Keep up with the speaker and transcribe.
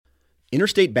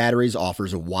Interstate Batteries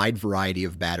offers a wide variety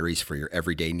of batteries for your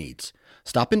everyday needs.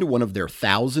 Stop into one of their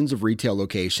thousands of retail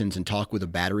locations and talk with a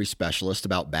battery specialist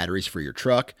about batteries for your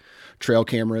truck, trail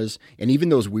cameras, and even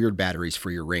those weird batteries for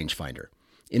your rangefinder.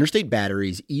 Interstate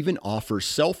Batteries even offers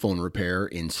cell phone repair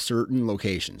in certain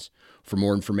locations. For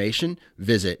more information,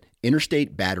 visit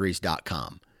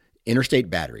interstatebatteries.com. Interstate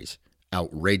Batteries,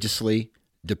 outrageously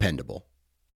dependable.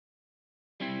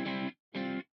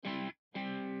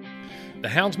 The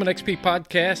Houndsman XP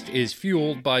podcast is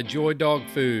fueled by Joy Dog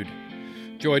Food.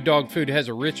 Joy Dog Food has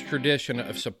a rich tradition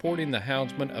of supporting the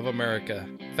Houndsman of America.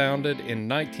 Founded in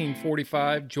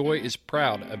 1945, Joy is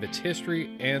proud of its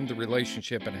history and the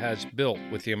relationship it has built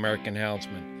with the American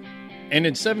Houndsman. And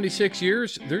in 76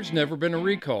 years, there's never been a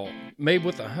recall. Made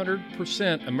with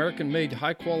 100% American-made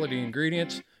high-quality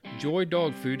ingredients, Joy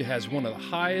Dog Food has one of the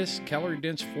highest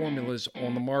calorie-dense formulas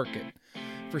on the market.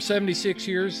 For 76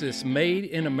 years, this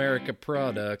made-in-America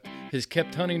product has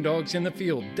kept hunting dogs in the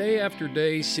field day after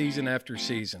day, season after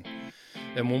season.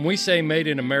 And when we say made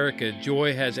in America,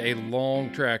 Joy has a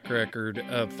long track record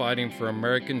of fighting for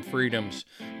American freedoms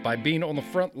by being on the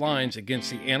front lines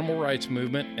against the animal rights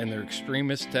movement and their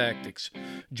extremist tactics.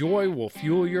 Joy will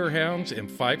fuel your hounds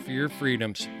and fight for your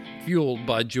freedoms, fueled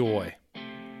by Joy.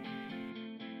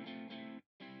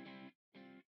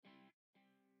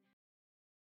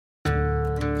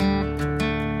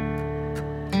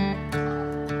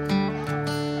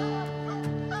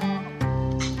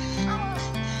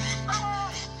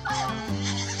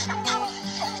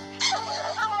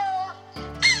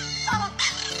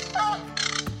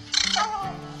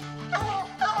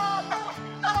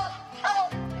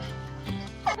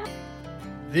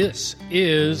 This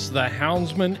is the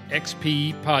Houndsman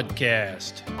XP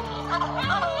podcast.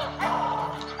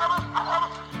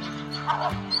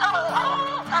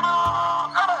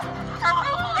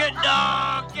 Good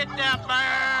dog, get that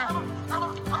bear.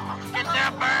 Get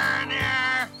that bear in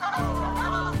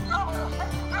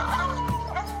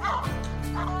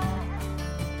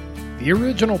here. The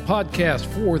original podcast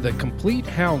for the complete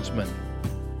Houndsman.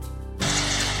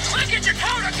 Look at your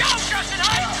coat of go, Justin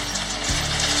Hyatt.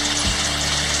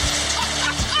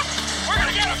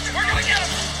 We're gonna get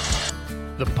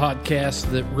him! The podcast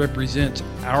that represents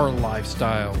our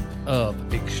lifestyle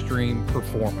of extreme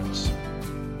performance.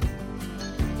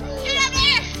 Get up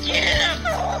there! Get him!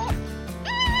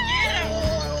 Get him!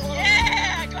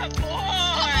 Yeah, good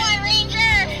boy!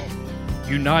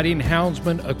 Ranger! Uniting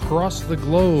houndsmen across the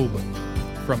globe,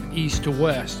 from east to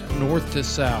west, north to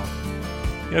south.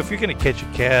 You know, if you're going to catch a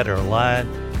cat or a lion,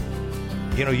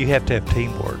 you know, you have to have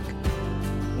teamwork.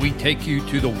 We take you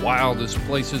to the wildest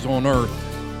places on earth.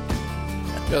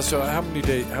 Yeah, so how many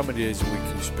days a week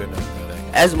can you spend out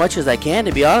there? As much as I can,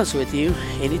 to be honest with you.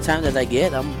 Anytime that I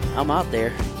get, I'm out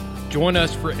there. Join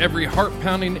us for every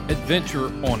heart-pounding adventure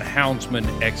on Houndsman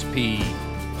XP.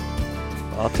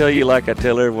 I'll tell you like I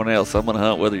tell everyone else, I'm going to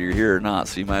hunt whether you're here or not,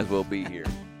 so you might as well be here.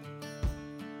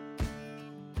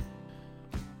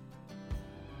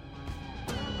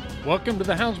 Welcome to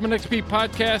the Houndsman XP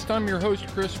podcast. I'm your host,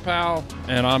 Chris Powell,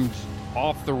 and I'm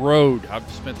off the road. I've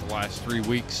spent the last 3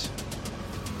 weeks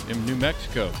in New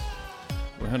Mexico.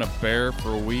 We hunted a bear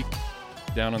for a week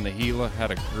down in the Gila. Had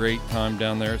a great time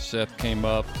down there. Seth came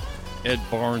up. Ed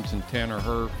Barnes and Tanner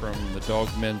Herr from the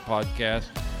Dogmen podcast,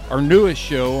 our newest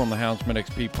show on the Houndsman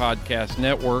XP podcast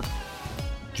network,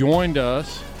 joined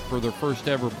us for their first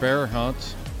ever bear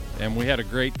hunts, and we had a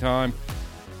great time.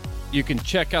 You can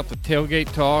check out the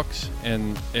tailgate talks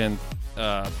and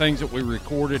things that we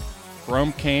recorded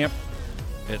from camp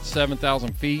at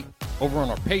 7,000 feet over on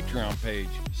our Patreon page.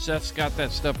 Seth's got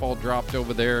that stuff all dropped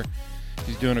over there.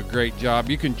 He's doing a great job.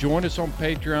 You can join us on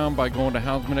Patreon by going to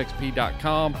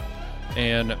houndsmanxp.com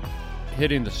and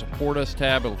hitting the Support Us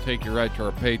tab. It'll take you right to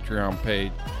our Patreon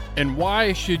page. And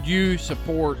why should you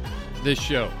support this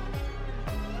show?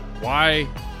 Why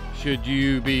should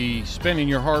you be spending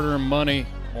your hard-earned money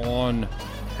on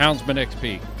Houndsman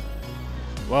XP?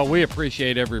 Well, we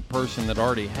appreciate every person that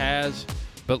already has,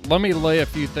 but let me lay a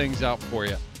few things out for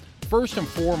you. First and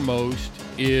foremost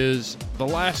is the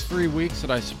last 3 weeks that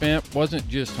I spent wasn't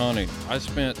just hunting. I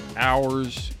spent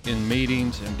hours in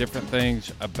meetings and different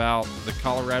things about the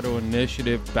Colorado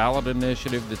initiative, ballot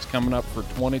initiative that's coming up for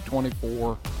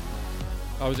 2024.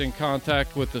 I was in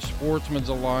contact with the Sportsman's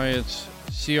Alliance,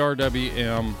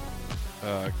 CRWM,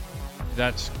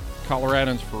 that's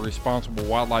Coloradans for Responsible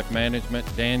Wildlife Management,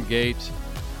 Dan Gates,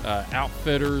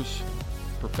 outfitters,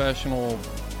 professional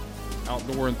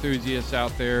outdoor enthusiasts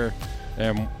out there,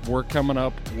 and we're coming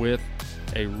up with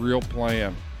a real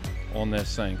plan on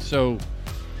this thing. So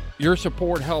your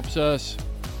support helps us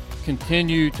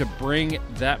continue to bring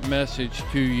that message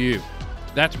to you.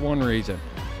 That's one reason.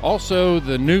 Also,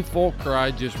 the new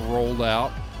Fulcry just rolled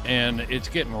out, and it's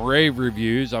getting rave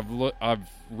reviews. I've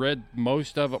read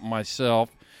most of it myself,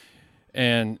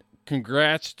 and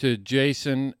congrats to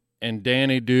Jason and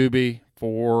Danny Doobie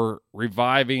for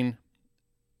reviving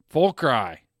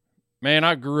Fulcry. Man,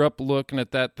 I grew up looking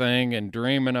at that thing and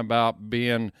dreaming about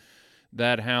being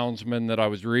that houndsman that I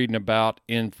was reading about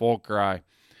in Fulcry.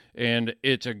 And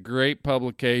it's a great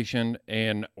publication,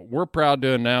 and we're proud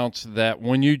to announce that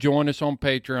when you join us on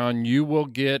Patreon, you will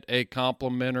get a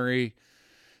complimentary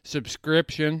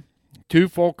subscription to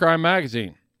Fulcry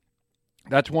Magazine.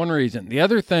 That's one reason. The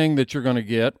other thing that you're going to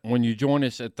get when you join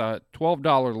us at the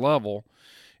 $12 level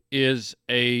is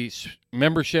a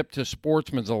membership to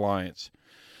Sportsman's Alliance.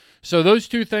 So those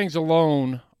two things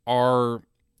alone are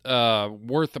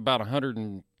worth about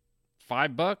 $105,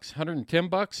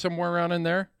 $110, somewhere around in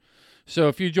there. So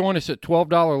if you join us at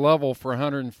 $12 level for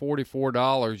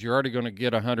 $144, you're already going to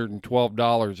get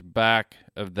 $112 back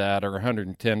of that, or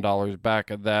 $110 back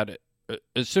of that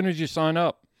as soon as you sign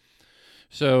up.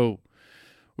 So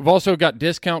we've also got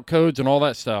discount codes and all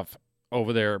that stuff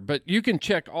over there. But you can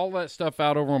check all that stuff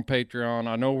out over on Patreon.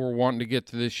 I know we're wanting to get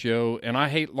to this show, and I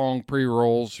hate long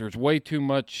pre-rolls. There's way too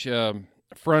much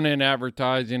front-end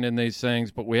advertising in these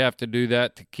things, but we have to do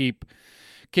that to keep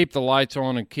the lights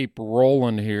on and keep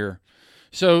rolling here.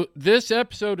 So this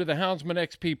episode of the Houndsman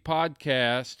XP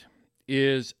podcast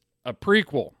is a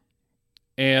prequel.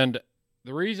 And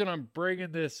the reason I'm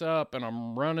bringing this up and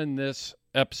I'm running this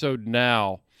episode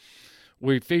now,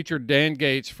 we featured Dan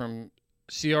Gates from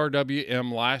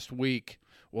CRWM last week.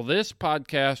 Well, this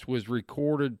podcast was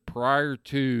recorded prior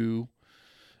to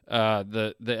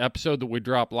the episode that we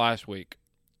dropped last week.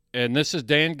 And this is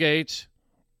Dan Gates.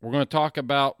 We're going to talk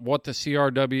about what the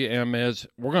CRWM is.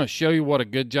 We're going to show you what a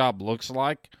good job looks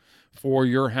like for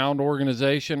your hound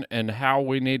organization and how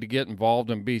we need to get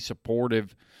involved and be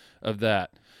supportive of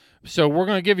that. So we're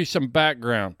going to give you some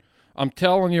background. I'm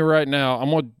telling you right now,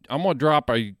 I'm going to drop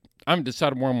I haven't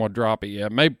decided where I'm going to drop it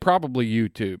yet. Maybe probably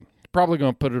YouTube. Probably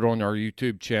going to put it on our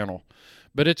YouTube channel.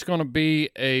 But it's going to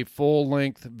be a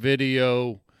full-length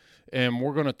video, and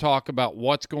we're going to talk about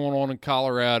what's going on in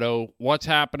Colorado, what's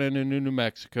happening in New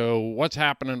Mexico, what's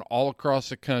happening all across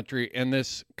the country, and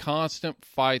this constant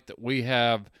fight that we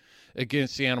have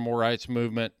against the animal rights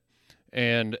movement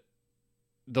and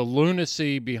the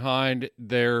lunacy behind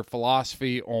their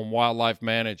philosophy on wildlife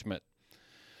management.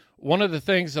 One of the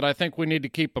things that I think we need to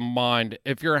keep in mind,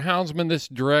 if you're a houndsman, this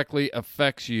directly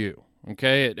affects you,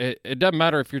 okay? It doesn't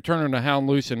matter if you're turning a hound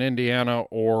loose in Indiana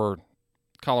or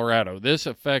Colorado. This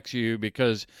affects you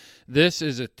because this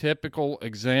is a typical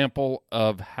example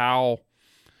of how,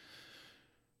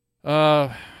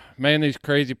 these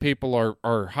crazy people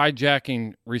are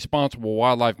hijacking responsible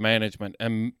wildlife management.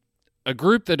 And a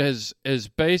group that has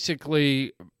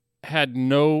basically had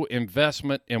no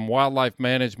investment in wildlife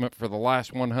management for the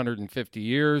last 150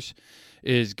 years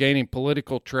is gaining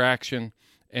political traction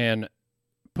and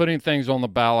putting things on the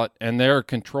ballot, and they're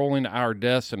controlling our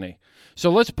destiny. So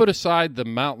let's put aside the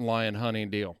mountain lion hunting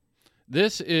deal.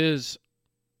 This is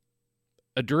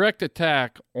a direct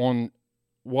attack on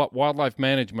what wildlife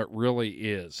management really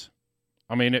is.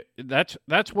 I mean, that's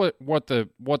what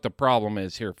the problem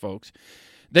is here, folks.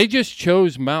 They just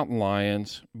chose mountain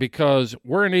lions because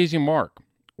we're an easy mark.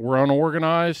 We're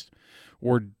unorganized,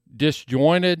 we're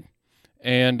disjointed,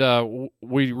 and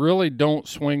we really don't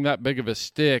swing that big of a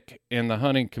stick in the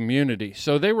hunting community.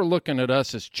 So they were looking at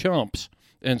us as chumps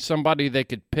and somebody they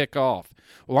could pick off.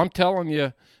 Well, I'm telling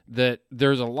you that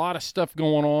there's a lot of stuff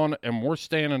going on, and we're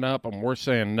standing up and we're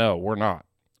saying, no, we're not.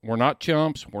 We're not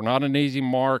chumps. We're not an easy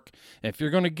mark. If you're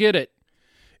going to get it,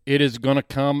 it is going to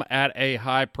come at a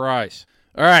high price.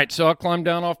 All right, so I'll climb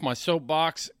down off my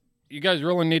soapbox. You guys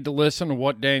really need to listen to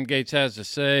what Dan Gates has to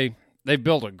say. They've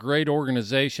built a great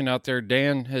organization out there.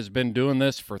 Dan has been doing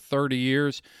this for 30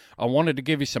 years. I wanted to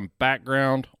give you some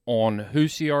background on who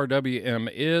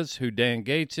CRWM is, who Dan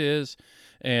Gates is,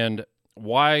 and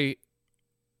why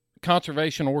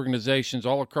conservation organizations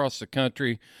all across the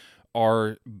country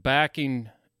are backing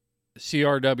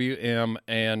CRWM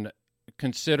and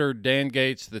consider Dan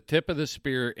Gates the tip of the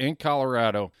spear in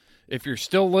Colorado. If you're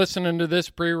still listening to this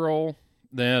pre-roll,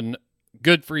 then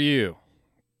good for you.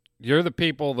 You're the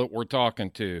people that we're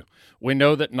talking to. We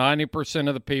know that 90%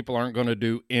 of the people aren't going to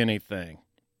do anything.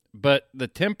 But the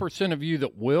 10% of you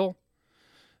that will,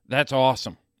 that's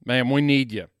awesome. Man, we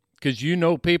need you because you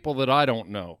know people that I don't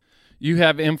know. You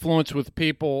have influence with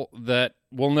people that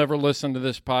will never listen to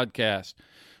this podcast.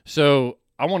 So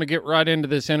I want to get right into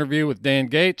this interview with Dan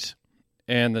Gates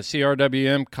and the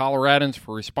CRWM Coloradans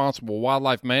for Responsible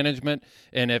Wildlife Management.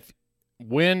 And if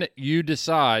when you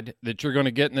decide that you're going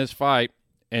to get in this fight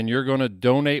and you're going to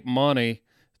donate money,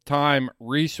 time,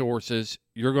 resources,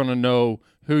 you're going to know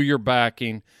who you're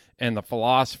backing and the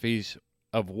philosophies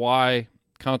of why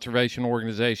conservation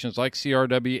organizations like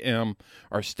CRWM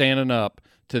are standing up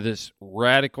to this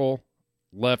radical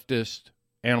leftist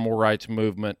animal rights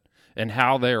movement and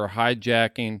how they are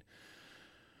hijacking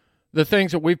the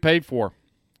things that we've paid for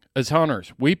as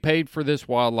hunters. We paid for this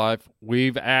wildlife.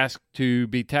 We've asked to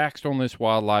be taxed on this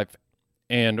wildlife.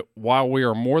 And while we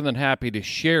are more than happy to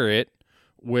share it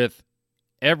with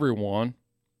everyone,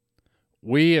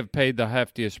 we have paid the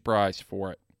heftiest price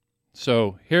for it.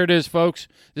 So here it is, folks.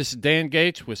 This is Dan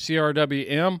Gates with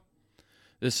CRWM.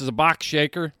 This is a box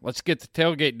shaker. Let's get the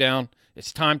tailgate down.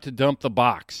 It's time to dump the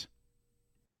box.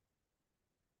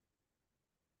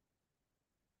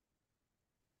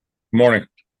 Morning.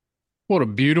 What a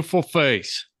beautiful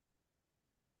face.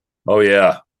 Oh,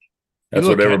 yeah. That's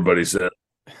what happy. everybody said.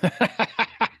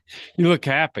 You look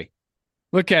happy.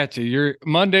 Look at you. You're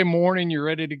Monday morning. You're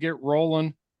ready to get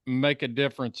rolling and make a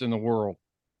difference in the world.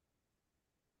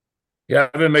 Yeah,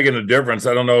 I've been making a difference.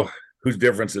 I don't know whose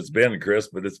difference it's been, Chris,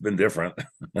 but it's been different.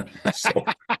 So.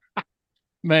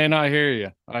 Man, I hear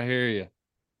you. I hear you.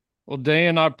 Well,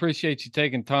 Dan, I appreciate you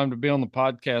taking time to be on the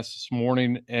podcast this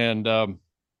morning. And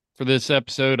for this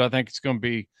episode, I think it's going to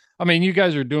be, I mean, you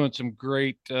guys are doing some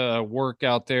great work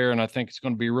out there, and I think it's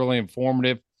going to be really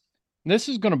informative. And this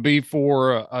is going to be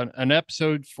for an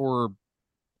episode for,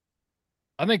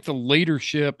 I think, the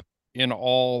leadership in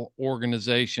all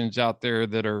organizations out there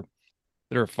that are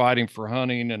fighting for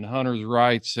hunting and hunters'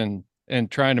 rights and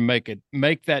trying to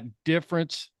make that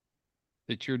difference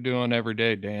that you're doing every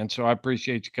day, Dan. So I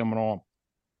appreciate you coming on.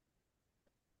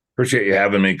 Appreciate you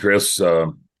having me, Chris.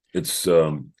 It's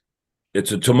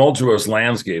a tumultuous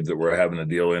landscape that we're having to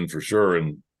deal in for sure.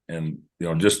 And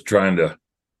just trying to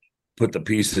put the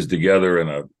pieces together in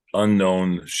a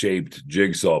unknown shaped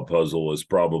jigsaw puzzle is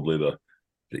probably the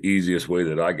easiest way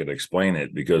that I could explain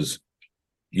it, because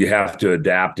you have to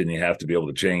adapt and you have to be able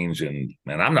to change. And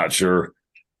I'm not sure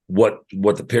what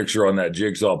the picture on that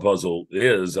jigsaw puzzle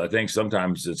is. I think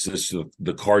sometimes it's just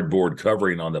the cardboard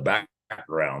covering on the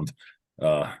background.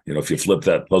 If you flip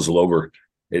that puzzle over,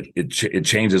 it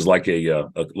changes like a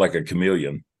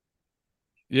chameleon.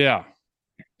 Yeah.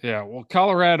 Yeah. Well,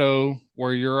 Colorado,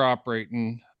 where you're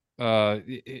operating,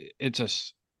 it's a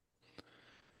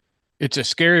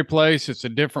scary place. It's a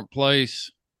different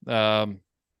place.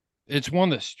 It's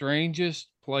one of the strangest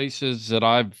places that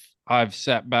I've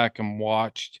sat back and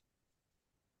watched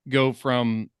go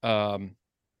from a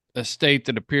state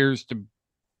that appears to,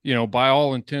 by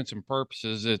all intents and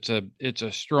purposes, it's a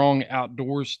strong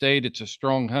outdoor state. It's a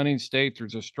strong hunting state.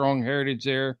 There's a strong heritage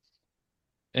there.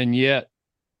 And yet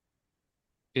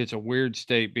it's a weird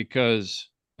state because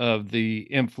of the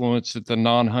influence that the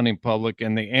non-hunting public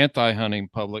and the anti-hunting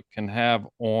public can have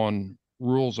on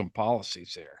rules and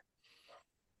policies there.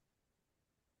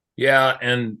 Yeah.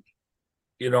 And,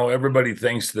 everybody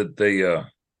thinks that they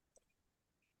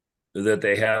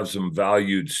have some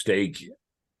valued stake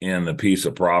in a piece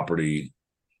of property,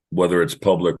 whether it's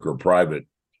public or private.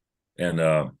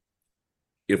 And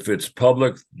if it's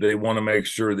public, they want to make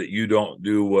sure that you don't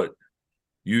do what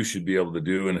you should be able to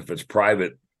do. And if it's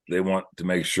private, they want to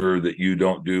make sure that you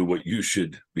don't do what you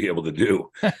should be able to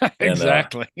do.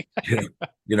 Exactly. And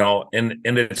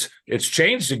it's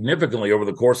changed significantly over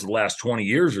the course of the last 20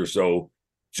 years or so,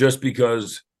 just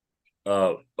because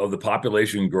of the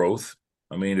population growth.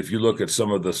 I mean, if you look at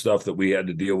some of the stuff that we had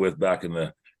to deal with back in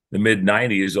the mid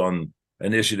 90s on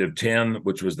Initiative 10,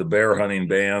 which was the bear hunting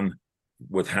ban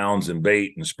with hounds and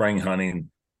bait and spring hunting.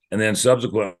 And then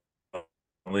subsequently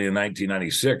in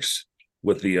 1996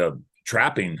 with the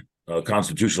trapping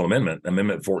constitutional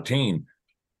amendment 14,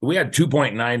 we had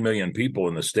 2.9 million people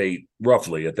in the state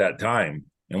roughly at that time,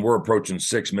 and we're approaching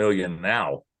 6 million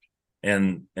now.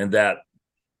 And that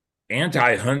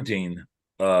anti-hunting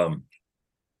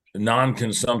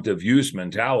non-consumptive use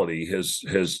mentality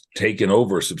has taken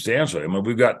over substantially. I mean,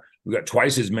 we've got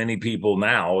twice as many people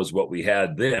now as what we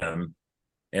had then,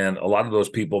 and a lot of those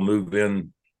people move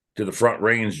in to the Front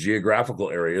Range geographical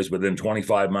areas within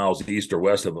 25 miles east or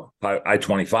west of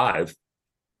I-25.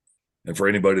 And for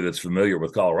anybody that's familiar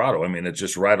with Colorado, I mean, it's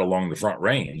just right along the Front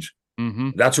Range.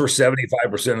 Mm-hmm. That's where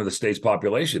 75% of the state's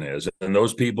population is. And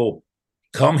those people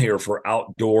come here for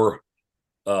outdoor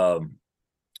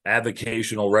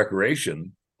avocational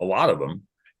recreation, a lot of them.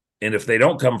 And if they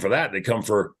don't come for that, they come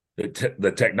for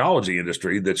the technology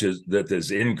industry that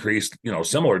has increased,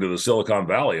 similar to the Silicon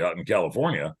Valley out in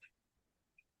California.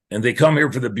 And they come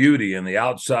here for the beauty and the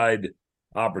outside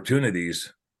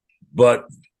opportunities. But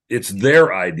it's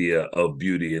their idea of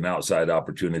beauty and outside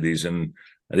opportunities, and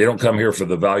they don't come here for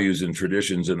the values and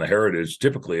traditions and the heritage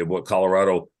typically of what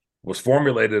Colorado was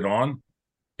formulated on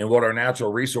and what our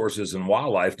natural resources and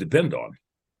wildlife depend on.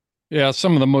 Yeah,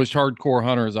 some of the most hardcore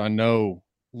hunters I know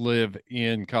live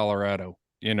in Colorado,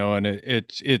 and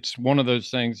it's one of those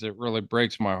things that really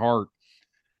breaks my heart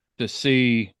to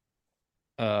see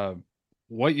uh,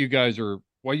 what you guys are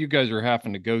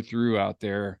having to go through out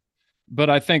there. But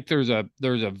I think there's a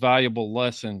valuable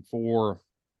lesson for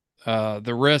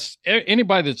the rest.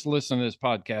 Anybody that's listening to this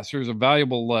podcast, there's a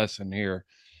valuable lesson here.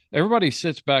 Everybody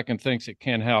sits back and thinks it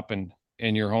can't happen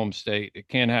in your home state. It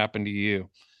can't happen to you.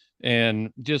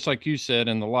 And just like you said,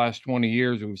 in the last 20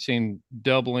 years, we've seen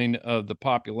doubling of the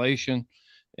population.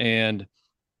 And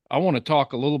I want to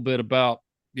talk a little bit about,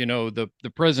 the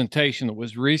presentation that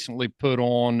was recently put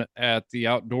on at the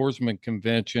Outdoorsman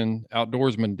Convention,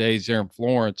 Outdoorsman Days there in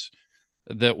Florence,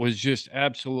 that was just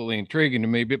absolutely intriguing to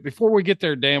me. But before we get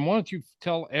there, Dan, why don't you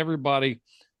tell everybody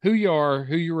who you are,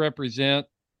 who you represent,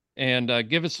 and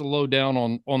give us a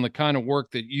lowdown on the kind of work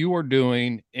that you are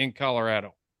doing in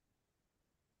Colorado.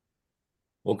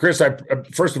 Well, Chris, I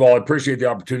first of all, I appreciate the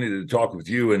opportunity to talk with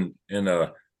you. And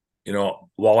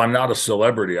while I'm not a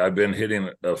celebrity, I've been hitting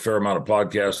a fair amount of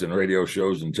podcasts and radio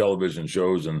shows and television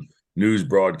shows and news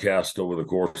broadcasts over the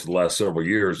course of the last several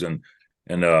years.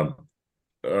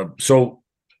 So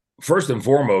first and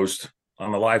foremost,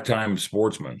 I'm a lifetime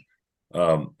sportsman.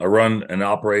 I run and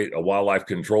operate a wildlife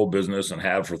control business and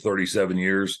have for 37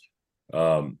 years.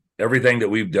 Everything that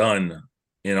we've done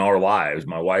in our lives,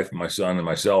 my wife, my son, and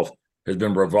myself, has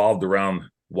been revolved around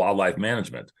wildlife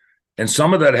management. And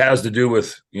some of that has to do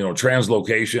with,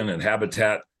 translocation and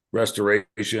habitat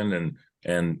restoration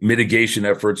and mitigation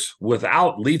efforts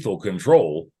without lethal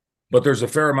control. But there's a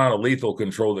fair amount of lethal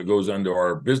control that goes under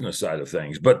our business side of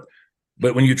things. But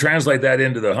when you translate that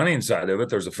into the hunting side of it,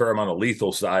 there's a fair amount of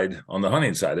lethal side on the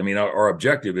hunting side. I mean, our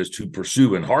objective is to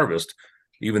pursue and harvest,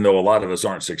 even though a lot of us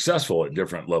aren't successful at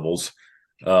different levels.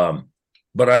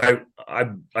 But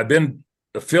I've been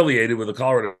affiliated with the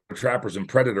Colorado Trappers and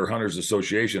Predator Hunters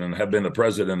Association and have been the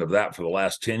president of that for the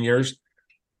last 10 years.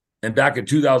 And back in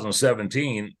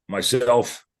 2017,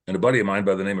 myself and a buddy of mine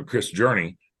by the name of Chris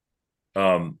Journey,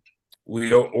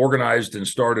 we organized and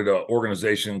started an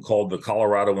organization called the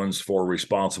Coloradoans for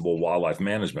Responsible Wildlife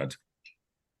Management.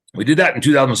 We did that in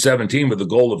 2017 with the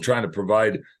goal of trying to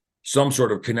provide some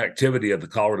sort of connectivity at the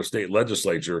Colorado State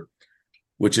Legislature,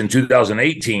 which in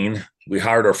 2018, we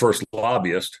hired our first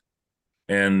lobbyist.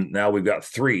 And now we've got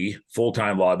 3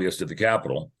 full-time lobbyists at the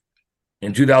Capitol.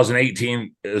 In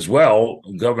 2018 as well,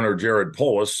 Governor Jared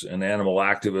Polis, an animal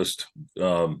activist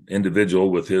individual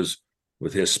with his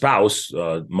spouse,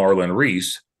 Marlon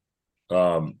Reese,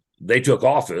 they took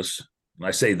office. And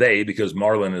I say they because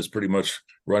Marlon is pretty much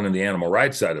running the animal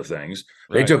rights side of things.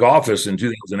 Right. They took office in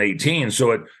 2018.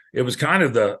 So it was kind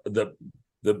of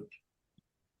the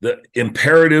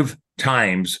imperative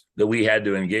times that we had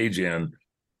to engage in.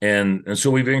 And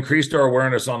so we've increased our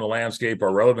awareness on the landscape,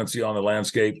 our relevancy on the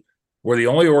landscape. We're the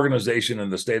only organization in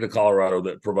the state of Colorado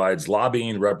that provides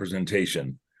lobbying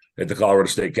representation at the Colorado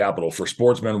State Capitol for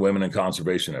sportsmen, women, and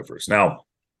conservation efforts. Now,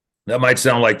 that might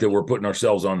sound like that we're putting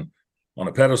ourselves on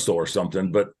a pedestal or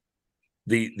something, but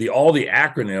all the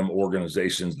acronym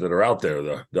organizations that are out there,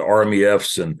 the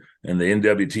RMEFs and the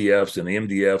NWTFs and the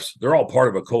MDFs, they're all part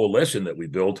of a coalition that we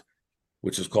built,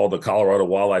 which is called the Colorado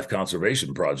Wildlife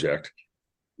Conservation Project.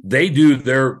 They do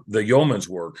the yeoman's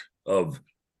work of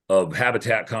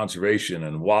habitat conservation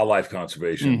and wildlife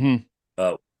conservation.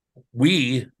 Mm-hmm.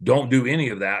 We don't do any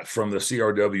of that from the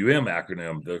CRWM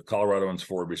acronym, the Coloradoans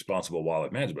for Responsible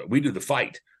Wildlife Management. We do the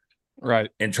fight,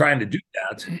 right? And trying to do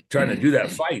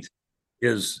that fight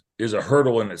is a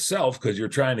hurdle in itself, because you're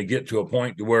trying to get to a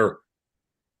point to where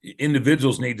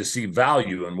individuals need to see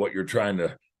value in what you're trying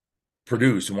to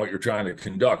produce and what you're trying to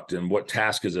conduct and what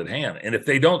task is at hand. And if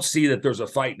they don't see that there's a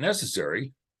fight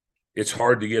necessary, it's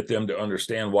hard to get them to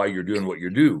understand why you're doing what you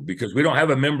do, because we don't have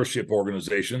a membership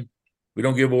organization. We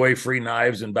don't give away free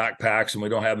knives and backpacks, and we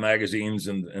don't have magazines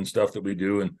and stuff that we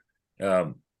do.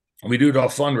 And we do it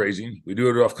off fundraising. We do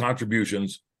it off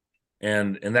contributions.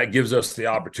 And that gives us the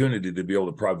opportunity to be able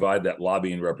to provide that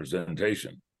lobbying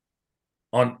representation.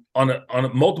 On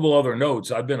multiple other notes,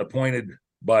 I've been appointed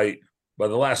by the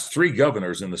last 3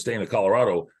 governors in the state of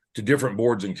Colorado to different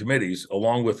boards and committees,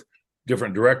 along with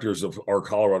different directors of our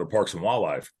Colorado Parks and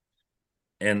Wildlife.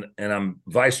 And I'm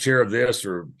vice chair of this,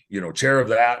 or, chair of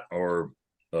that, or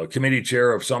committee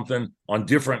chair of something on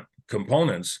different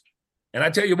components. And I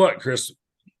tell you what, Chris,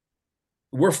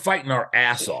 we're fighting our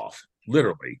ass off,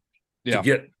 literally, to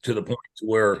get to the point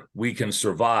where we can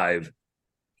survive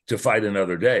to fight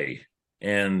another day.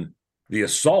 And the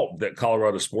assault that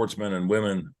Colorado sportsmen and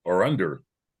women are under,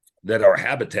 that our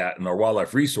habitat and our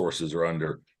wildlife resources are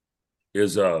under,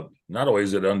 is not only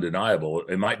is it undeniable,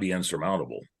 it might be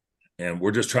insurmountable. And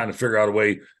we're just trying to figure out a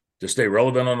way to stay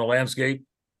relevant on the landscape,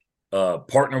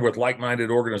 partner with like-minded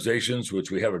organizations,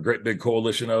 which we have a great big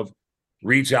coalition of,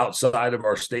 reach outside of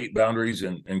our state boundaries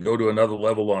and go to another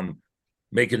level on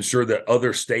making sure that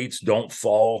other states don't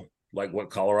fall like what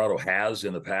Colorado has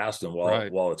in the past, and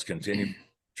while it's continued to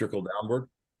trickle downward.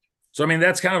 So, I mean,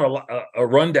 that's kind of a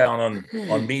rundown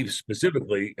on me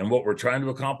specifically and what we're trying to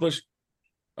accomplish.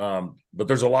 But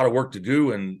there's a lot of work to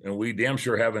do, and we damn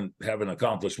sure haven't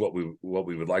accomplished what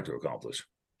we would like to accomplish.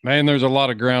 Man, there's a lot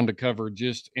of ground to cover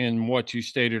just in what you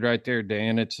stated right there,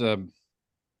 Dan. It's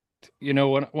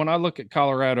when I look at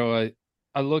Colorado,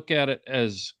 I look at it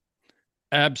as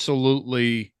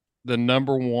absolutely the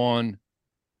number one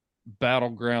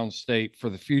battleground state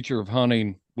for the future of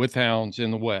hunting with hounds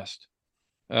in the West.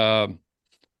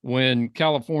 When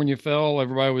California fell,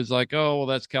 everybody was like, oh, well,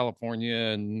 that's California.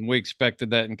 And we expected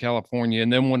that in California.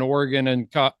 And then when Oregon and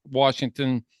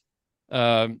Washington,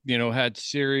 had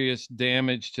serious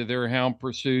damage to their hound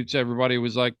pursuits, everybody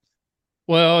was like,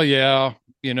 well, yeah,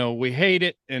 we hate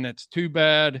it and it's too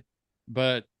bad,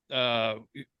 but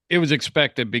it was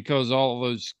expected because all of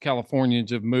those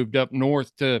Californians have moved up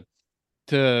north to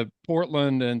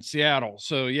Portland and Seattle.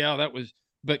 So yeah,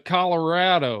 but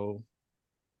Colorado,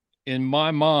 in my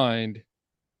mind,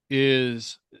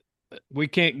 is we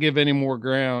can't give up any more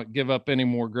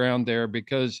ground there,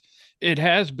 because it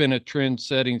has been a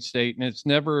trend-setting state, and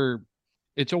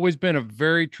it's always been a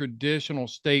very traditional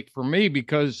state for me,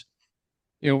 because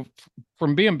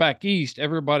from being back east,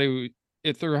 everybody,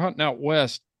 if they're hunting out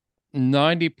west,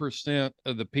 90%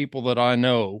 of the people that I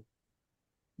know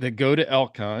that go to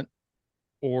elk hunt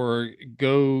or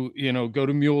go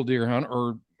to mule deer hunt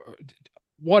or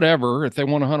whatever, if they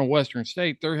want to hunt a Western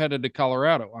state, they're headed to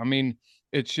Colorado. I mean,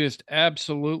 it's just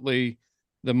absolutely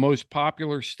the most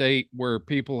popular state where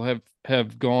people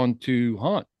have gone to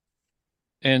hunt.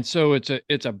 And so it's a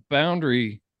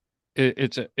boundary.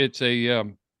 It's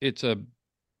a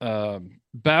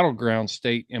battleground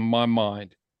state in my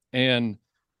mind. And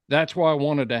that's why I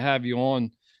wanted to have you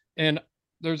on. And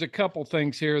there's a couple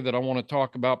things here that I want to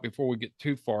talk about before we get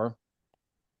too far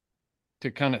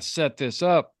to kind of set this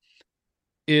up.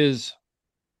 Is,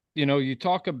 you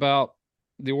talk about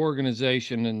the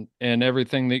organization and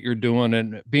everything that you're doing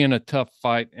and being a tough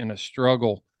fight and a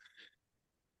struggle.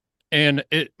 And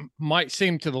it might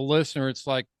seem to the listener, it's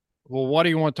like, well, why do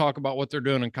you want to talk about what they're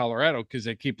doing in Colorado? Because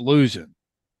they keep losing.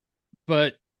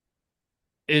 But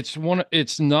it's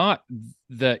not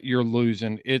that you're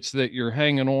losing, it's that you're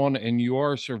hanging on and you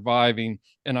are surviving.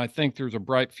 And I think there's a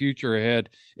bright future ahead.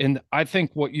 And I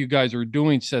think what you guys are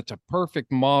doing sets a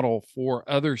perfect model for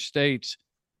other states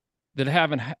that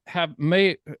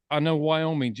I know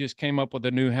Wyoming just came up with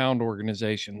a new hound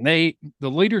organization. The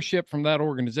leadership from that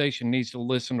organization needs to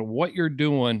listen to what you're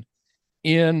doing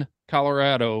in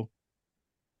Colorado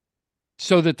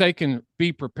so that they can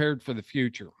be prepared for the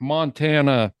future.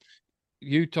 Montana,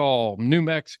 Utah, New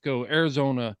Mexico,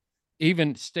 Arizona,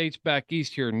 even states back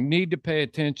east here need to pay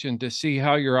attention to see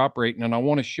how you're operating. And I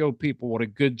want to show people what a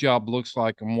good job looks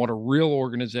like and what a real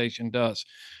organization does.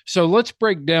 So let's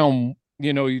break down,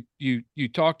 you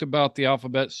talked about the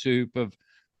alphabet soup of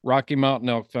Rocky Mountain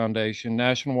Elk Foundation,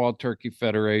 National Wild Turkey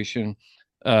Federation.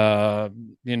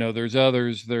 There's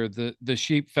others. There's the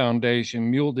Sheep Foundation,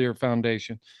 Mule Deer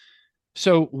Foundation.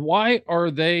 So why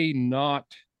are they not?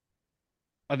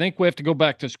 I think we have to go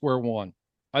back to square one.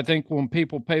 I think when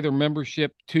people pay their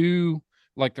membership to,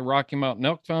 like, the Rocky Mountain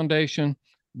Elk Foundation,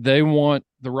 they want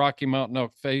the Rocky Mountain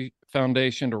Elk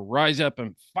Foundation to rise up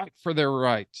and fight for their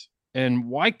rights. And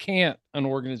why can't an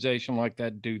organization like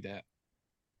that do that?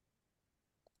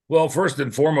 Well, first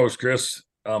and foremost, Chris,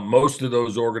 most of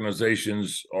those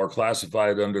organizations are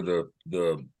classified under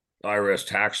the IRS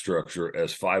tax structure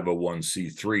as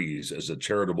 501c3s, as a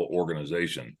charitable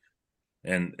organization.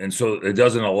 And so it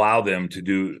doesn't allow them to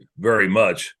do very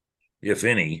much, if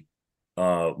any,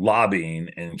 lobbying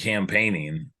and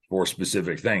campaigning for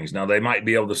specific things. Now, they might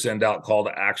be able to send out call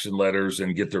to action letters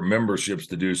and get their memberships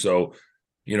to do so.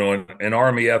 And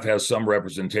RMEF has some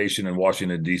representation in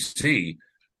Washington, D.C.,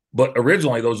 but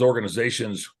originally those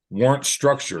organizations weren't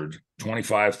structured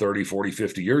 25, 30, 40,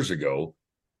 50 years ago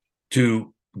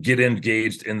to get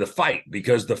engaged in the fight,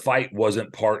 because the fight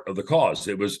wasn't part of the cause.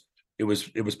 It was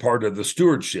part of the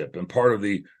stewardship and part of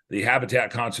the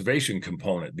habitat conservation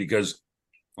component, because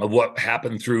of what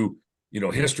happened through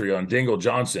history on Dingell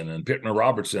Johnson and Pittman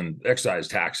Robertson excise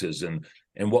taxes and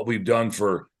what we've done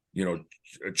for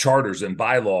charters and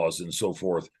bylaws and so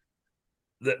forth.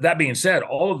 That being said,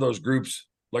 all of those groups,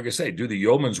 like I say, do the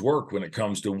yeoman's work when it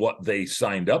comes to what they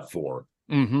signed up for,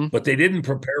 but they didn't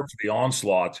prepare for the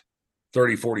onslaught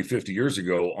 30, 40, 50 years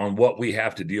ago on what we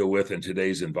have to deal with in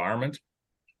today's environment.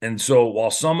 And so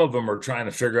while some of them are trying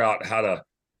to figure out how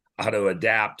to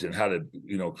adapt and how to,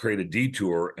 create a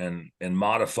detour and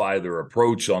modify their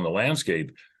approach on the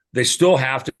landscape, they still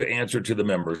have to answer to the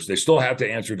members. They still have to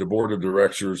answer to board of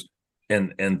directors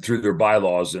and through their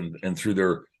bylaws and through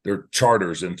their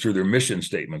charters and through their mission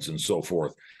statements and so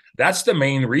forth. That's the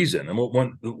main reason. And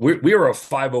when we are a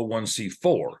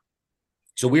 501c4,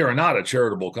 so we are not a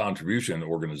charitable contribution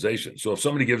organization. So if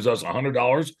somebody gives us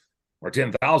 $100 or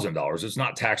 $10,000, it's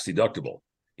not tax deductible.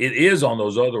 It is on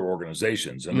those other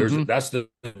organizations, and that's the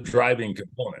driving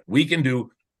component. We can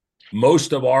do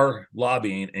most of our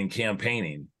lobbying and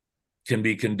campaigning can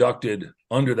be conducted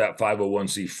under that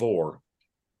 501c4,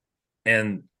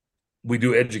 and we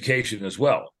do education as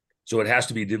well. So it has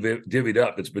to be divvied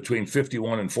up. It's between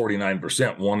 51 and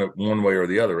 49%, one way or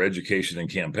the other, education and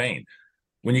campaign.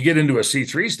 When you get into a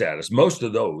C3 status, most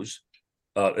of those,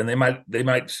 and they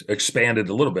might expand it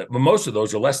a little bit, but most of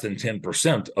those are less than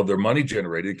 10% of their money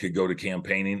generated could go to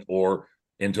campaigning or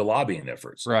into lobbying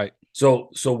efforts. Right.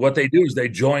 So what they do is they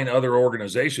join other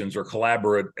organizations or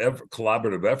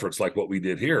collaborative efforts like what we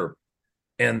did here,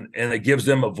 and it gives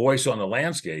them a voice on the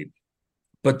landscape,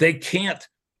 but they can't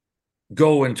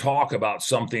go and talk about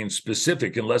something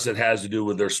specific unless it has to do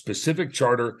with their specific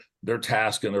charter, their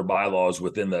task, and their bylaws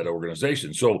within that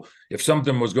organization. So if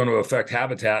something was going to affect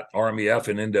Habitat, RMEF,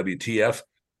 and NWTF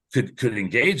could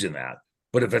engage in that.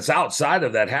 But if it's outside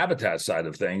of that Habitat side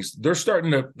of things, they're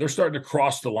starting to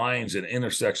cross the lines and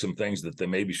intersect some things that they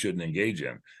maybe shouldn't engage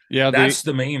in. Yeah, that's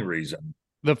the main reason.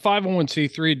 The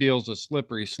 501c3 deal is a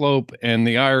slippery slope, and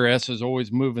the IRS is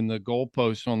always moving the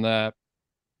goalposts on that.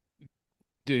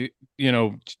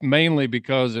 Mainly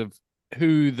because of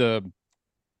who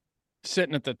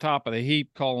sitting at the top of the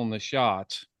heap calling the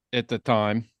shots at the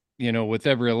time, with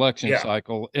every election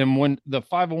cycle. And when the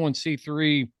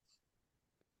 501c3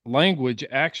 language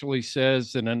actually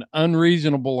says that an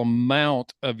unreasonable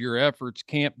amount of your efforts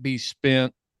can't be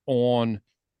spent on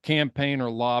campaign or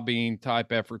lobbying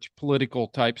type efforts, political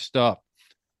type stuff.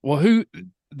 Well,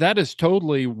 that is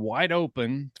totally wide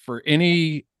open for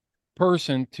any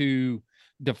person to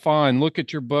define, look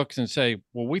at your books and say,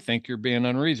 well, we think you're being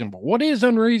unreasonable. What is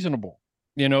unreasonable?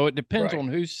 It depends on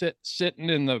who's sitting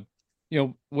in the,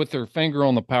 with their finger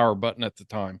on the power button at the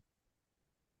time.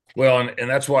 Well, and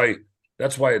that's why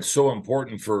it's so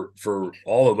important for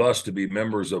all of us to be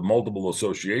members of multiple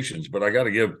associations. But I got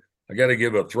to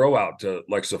give a throw out to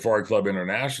like Safari Club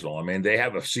International. I mean, they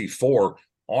have a C4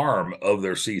 arm of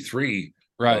their C3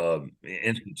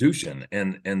 institution,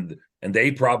 and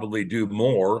they probably do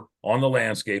more on the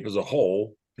landscape as a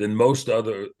whole than most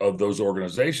other of those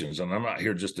organizations. And I'm not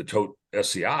here just to tote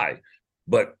SCI,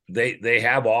 but they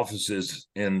have offices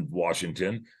in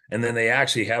Washington, and then they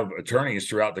actually have attorneys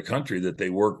throughout the country that they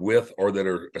work with or that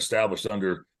are established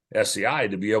under SCI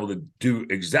to be able to do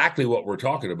exactly what we're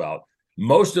talking about.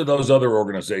 Most of those other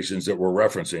organizations that we're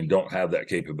referencing don't have that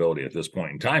capability at this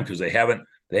point in time because they haven't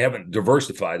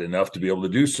diversified enough to be able to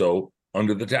do so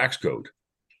under the tax code.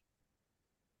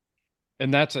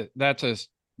 And that's a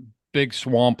big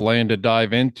swamp land to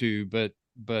dive into, but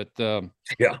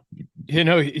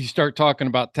you start talking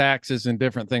about taxes and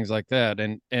different things like that.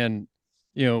 And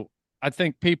I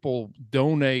think people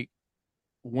donate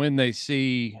when they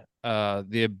see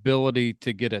the ability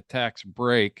to get a tax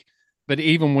break. But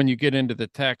even when you get into the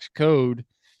tax code,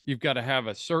 you've got to have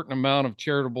a certain amount of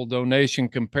charitable donation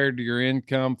compared to your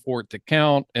income for it to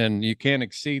count. And you can't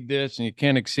exceed this and you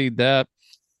can't exceed that.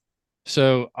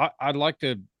 So I'd like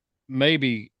to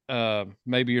maybe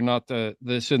you're not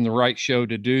this in the right show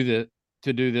to do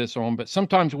this on, but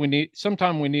sometimes we need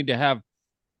to have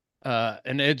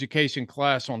an education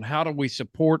class on how do we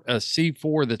support a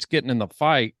C4 that's getting in the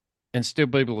fight and still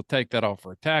be able to take that off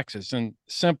for taxes, and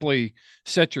simply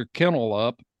set your kennel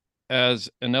up as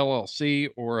an LLC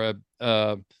or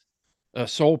a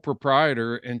sole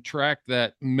proprietor and track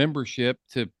that membership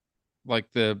to like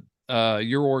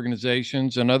your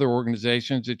organizations and other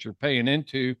organizations that you're paying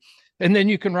into, and then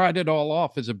you can write it all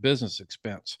off as a business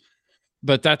expense.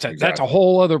 But that's a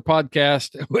whole other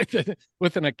podcast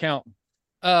with an accountant.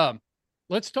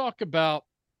 Let's talk about,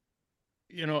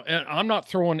 and I'm not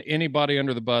throwing anybody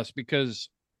under the bus because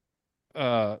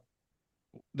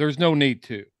there's no need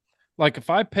to. Like if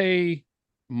I pay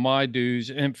my dues,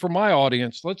 and for my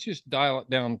audience, let's just dial it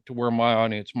down to where my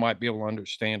audience might be able to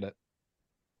understand it.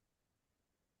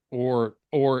 Or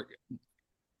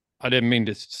I didn't mean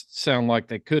to sound like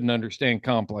they couldn't understand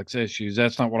complex issues.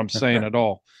 That's not what I'm saying at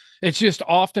all. It's just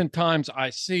oftentimes I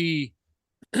see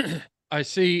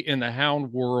in the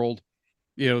hound world,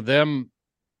 them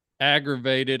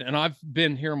aggravated, and I've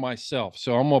been here myself,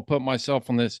 so I'm going to put myself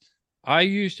on this. I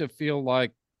used to feel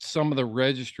like some of the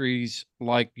registries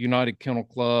like United Kennel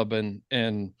Club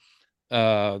and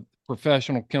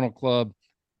Professional Kennel Club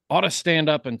ought to stand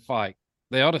up and fight.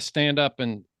 They ought to stand up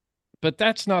but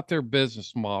that's not their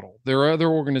business model. There are other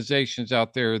organizations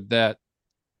out there that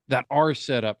are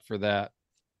set up for that.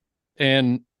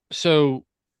 And so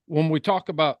when we talk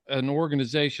about an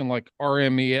organization like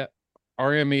RMEF,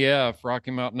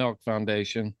 Rocky Mountain Elk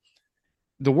Foundation,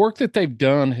 the work that they've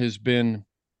done has been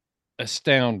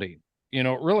astounding.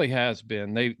 It really has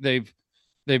been. They've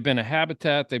been a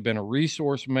habitat, they've been a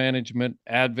resource management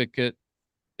advocate,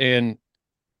 and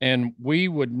we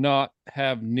would not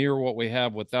have near what we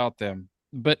have without them.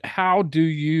 But how do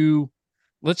you,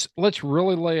 let's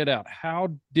really lay it out. How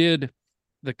did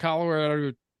the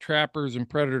Colorado trappers and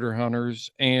predator hunters,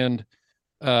 and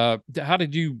how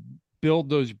did you build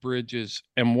those bridges,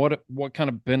 and what kind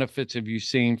of benefits have you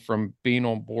seen from being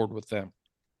on board with them?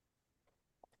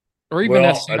 Or even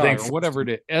SCI or whatever it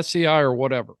is, SCI or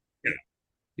whatever. Yeah.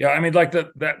 Yeah. I mean, like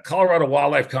that Colorado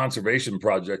Wildlife Conservation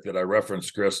Project that I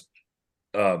referenced, Chris,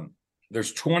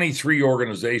 there's 23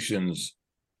 organizations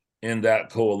in that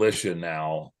coalition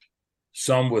now,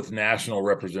 some with national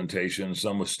representation,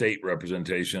 some with state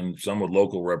representation, some with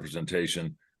local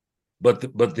representation. But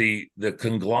the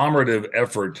conglomerative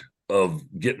effort of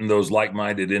getting those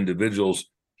like-minded individuals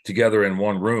together in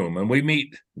one room, and we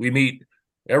meet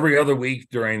every other week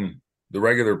during the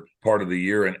regular part of the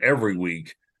year and every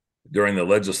week during the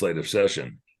legislative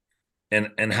session.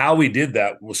 And how we did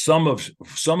that was some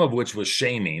of which was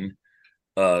shaming,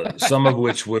 some of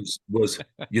which was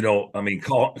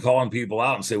calling people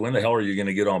out and say, when the hell are you going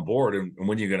to get on board and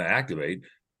when you're going to activate?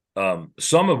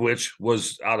 Some of which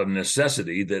was out of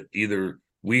necessity that either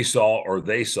we saw or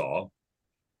they saw.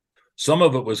 Some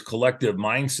of it was collective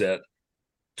mindset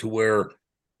to where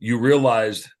you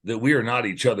realized that we are not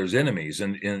each other's enemies.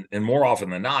 And more often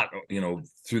than not,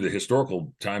 through the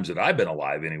historical times that I've been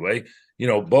alive anyway,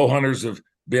 bow hunters have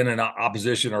been in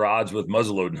opposition or odds with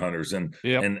muzzleloading hunters, and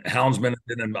houndsmen have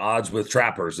been in odds with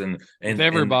trappers and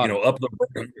everybody. Upland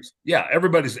hunters. Yeah,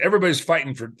 everybody's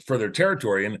fighting for their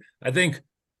territory. And I think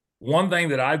one thing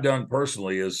that I've done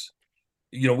personally is,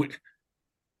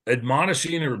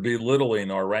 admonishing or belittling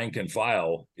our rank and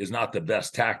file is not the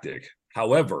best tactic.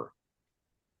 However,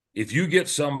 if you get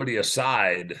somebody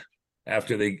aside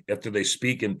after they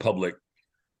speak in public,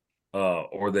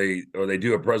 or they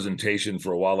do a presentation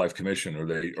for a wildlife commission,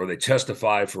 or they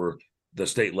testify for the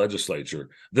state legislature,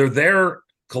 they're there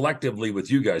collectively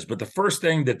with you guys. But the first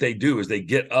thing that they do is they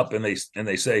get up and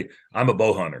they say, "I'm a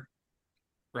bow hunter,"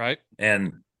 right?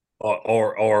 And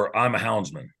or "I'm a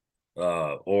houndsman,"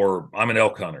 or "I'm an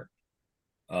elk hunter,"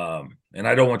 and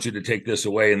I don't want you to take this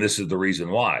away, and this is the reason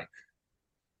why.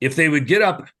 If they would get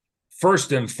up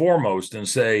first and foremost and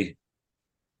say,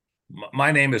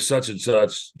 "My name is such and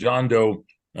such, John Doe,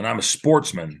 and I'm a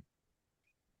sportsman,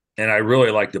 and I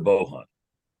really like to bow hunt."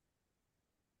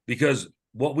 Because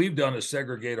what we've done is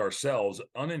segregate ourselves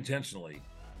unintentionally.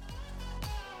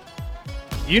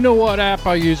 You know what app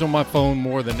I use on my phone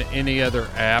more than any other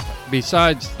app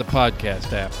besides the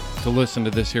podcast app to listen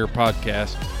to this here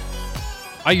podcast?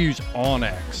 I use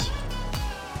OnX.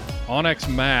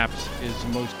 OnX Maps is the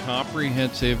most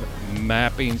comprehensive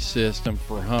mapping system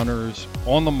for hunters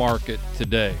on the market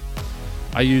today.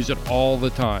 I use it all the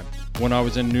time. When I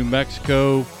was in New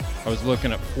Mexico, I was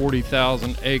looking at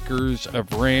 40,000 acres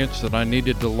of ranch that I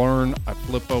needed to learn. I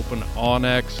flip open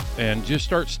OnX and just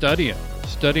start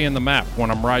studying the map. When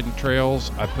I'm riding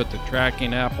trails, I put the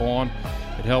tracking app on.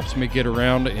 It helps me get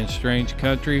around in strange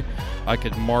country. I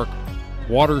could mark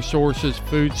water sources,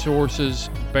 food sources,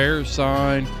 bear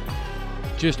sign,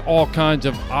 just all kinds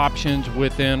of options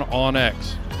within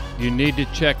OnX. You need to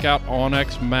check out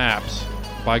OnX Maps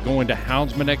by going to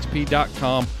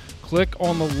houndsmanxp.com. Click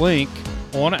on the link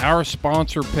on our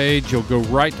sponsor page. You'll go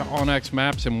right to OnX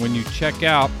Maps, and when you check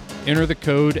out, enter the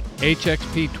code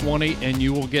HXP20 and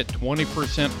you will get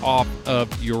 20% off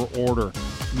of your order.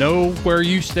 Know where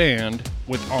you stand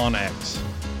with OnX.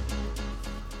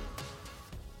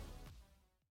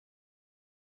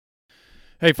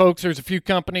 Hey folks, there's a few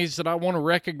companies that I want to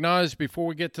recognize before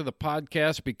we get to the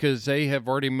podcast because they have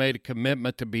already made a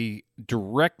commitment to be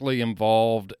directly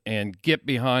involved and get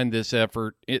behind this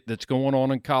effort that's going on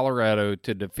in Colorado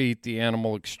to defeat the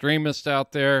animal extremists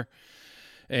out there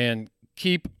and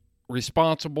keep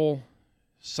responsible,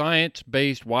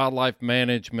 science-based wildlife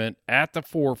management at the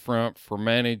forefront for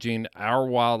managing our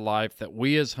wildlife that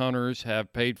we as hunters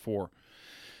have paid for.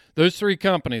 Those 3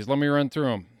 companies, let me run through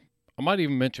them. I might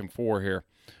even mention 4 here.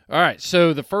 All right,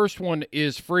 so the first one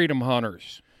is Freedom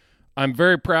Hunters. I'm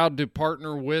very proud to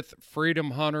partner with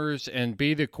Freedom Hunters and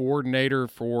be the coordinator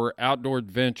for outdoor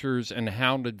adventures and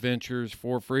hound adventures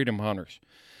for Freedom Hunters.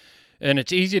 And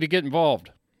it's easy to get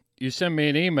involved. You send me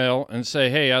an email and say,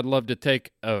 hey, I'd love to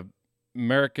take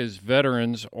America's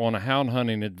veterans on a hound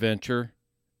hunting adventure,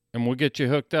 and we'll get you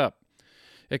hooked up.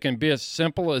 It can be as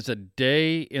simple as a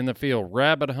day in the field,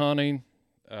 rabbit hunting,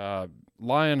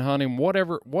 lion hunting,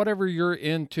 whatever you're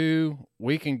into,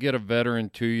 we can get a veteran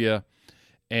to you,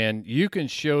 and you can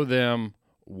show them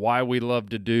why we love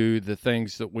to do the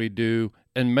things that we do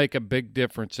and make a big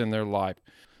difference in their life.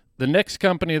 The next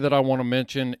company that I want to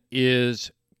mention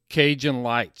is Cajun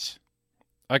Lights.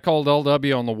 I called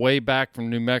LW on the way back from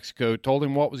New Mexico, told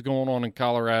him what was going on in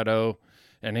Colorado,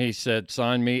 and he said,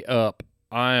 sign me up.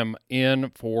 I am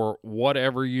in for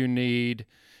whatever you need,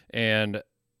 and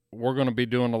we're going to be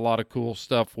doing a lot of cool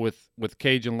stuff with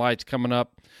Cajun Lights coming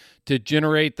up to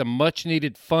generate the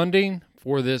much-needed funding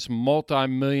for this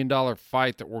multi-million-dollar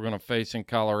fight that we're going to face in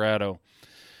Colorado.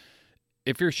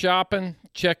 If you're shopping,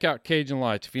 check out Cajun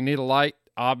Lights. If you need a light,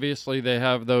 obviously they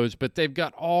have those, but they've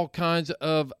got all kinds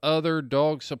of other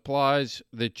dog supplies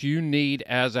that you need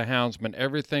as a houndsman.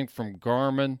 Everything from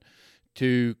Garmin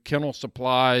to kennel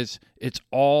supplies. It's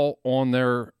all on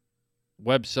their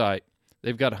website.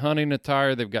 They've got hunting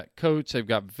attire. They've got coats. They've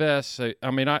got vests.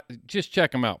 Just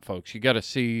check them out, folks. You got to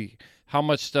see how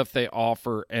much stuff they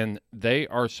offer, and they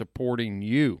are supporting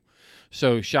you.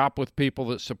 So shop with people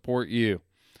that support you.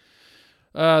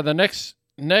 The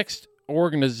next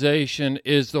organization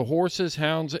is the Horses,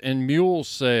 Hounds, and Mules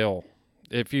Sale.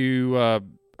 If you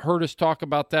heard us talk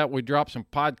about that, we dropped some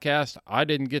podcasts. I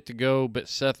didn't get to go, but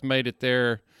Seth made it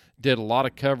there, did a lot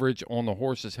of coverage on the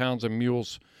Horses, Hounds, and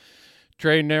Mules.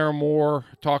 Trey Naramore,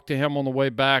 talked to him on the way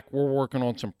back. We're working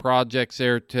on some projects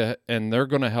there, and they're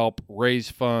going to help raise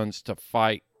funds to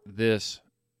fight this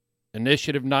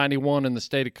Initiative 91 in the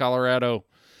state of Colorado.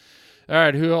 All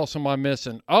right, who else am I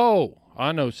missing? Oh,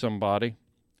 I know somebody.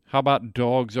 How about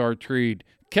Dogs Are Treed?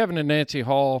 Kevin and Nancy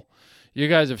Hall. You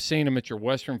guys have seen them at your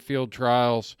Western Field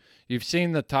Trials. You've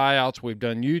seen the tie-outs. We've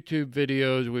done YouTube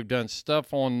videos. We've done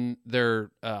stuff on their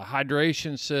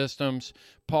hydration systems.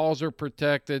 Paws are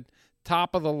protected.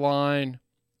 Top-of-the-line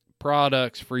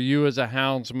products for you as a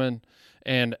houndsman,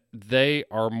 and they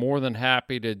are more than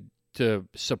happy to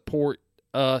support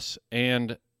us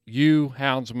and you,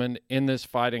 houndsmen, in this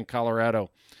fight in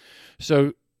Colorado.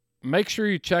 So make sure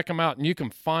you check them out, and you can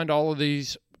find all of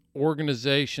these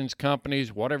organizations,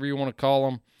 companies, whatever you want to call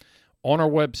them, on our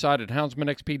website at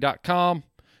houndsmanxp.com.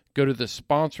 Go to the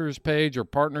sponsors page or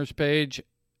partners page,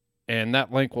 and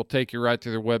that link will take you right to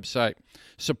their website.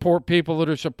 Support people that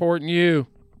are supporting you.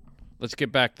 Let's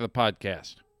get back to the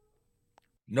podcast.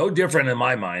 No different in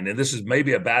my mind, and this is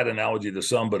maybe a bad analogy to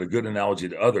some, but a good analogy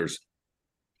to others.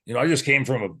 You know, I just came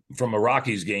from a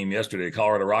Rockies game yesterday, a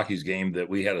Colorado Rockies game, that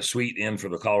we had a suite in for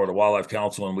the Colorado Wildlife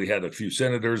Council, and we had a few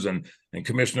senators and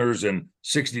commissioners and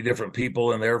 60 different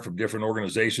people in there from different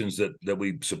organizations that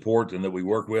we support and that we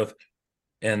work with.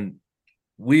 And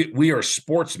we are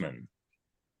sportsmen,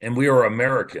 and we are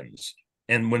Americans.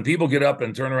 And when people get up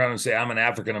and turn around and say, I'm an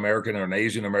African American or an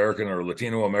Asian American or a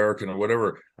Latino American or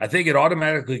whatever, I think it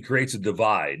automatically creates a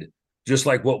divide, just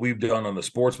like what we've done on the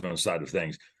sportsman side of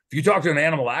things. If you talk to an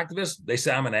animal activist, they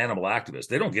say I'm an animal activist.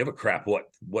 They don't give a crap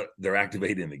what they're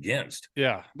activating against.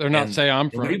 Yeah, they're not saying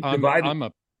I'm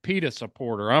a PETA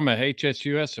supporter. I'm a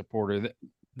HSUS supporter.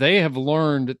 They have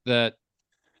learned that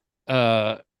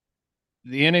the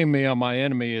enemy of my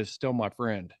enemy is still my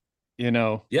friend. You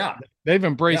know, yeah, they've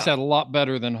embraced that a lot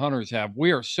better than hunters have.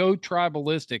 We are so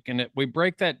tribalistic, and we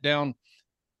break that down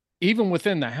even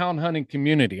within the hound hunting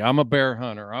community. I'm a bear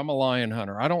hunter. I'm a lion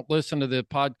hunter. I don't listen to the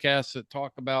podcasts that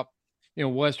talk about,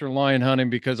 Western lion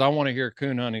hunting because I want to hear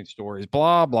coon hunting stories,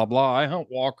 blah, blah, blah. I hunt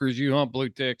walkers. You hunt blue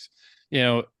ticks.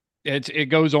 It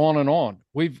goes on and on.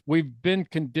 We've been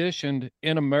conditioned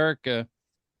in America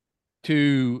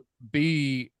to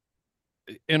be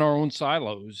in our own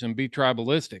silos and be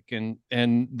tribalistic.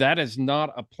 And that is not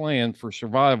a plan for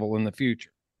survival in the future.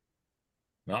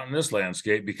 Not in this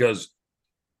landscape, because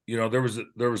there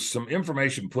was some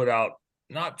information put out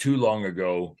not too long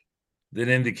ago that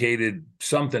indicated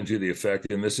something to the effect,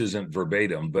 and this isn't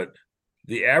verbatim, but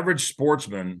the average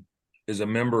sportsman is a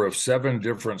member of 7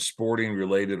 different sporting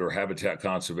related or habitat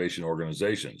conservation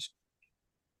organizations.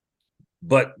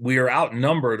 But we are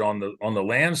outnumbered on the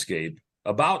landscape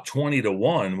about 20 to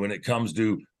 1 when it comes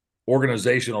to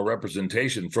organizational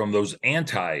representation from those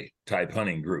anti-type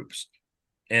hunting groups.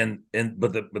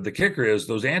 But the kicker is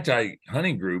those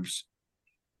anti-hunting groups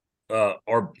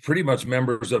are pretty much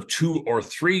members of 2 or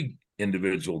 3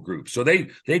 individual groups. So they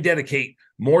dedicate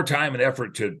more time and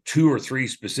effort to 2 or 3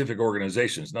 specific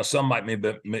organizations. Now, some might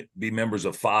be members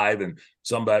of 5, and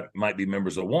some might be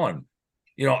members of 1.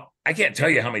 I can't tell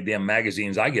you how many damn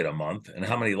magazines I get a month and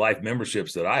how many life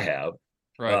memberships that I have.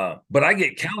 Right. But I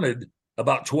get counted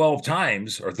about 12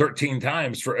 times or 13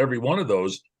 times for every one of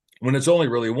those when it's only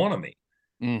really one of me.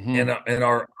 Mm-hmm. And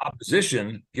our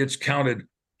opposition gets counted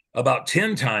about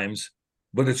 10 times,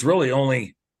 but it's really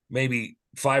only maybe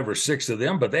 5 or 6 of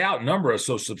them, but they outnumber us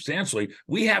so substantially.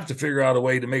 We have to figure out a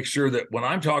way to make sure that when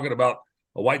I'm talking about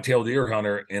a white-tailed deer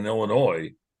hunter in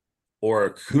Illinois, or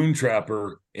a coon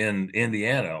trapper in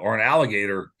Indiana, or an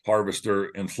alligator harvester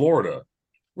in Florida,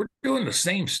 we're doing the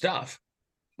same stuff.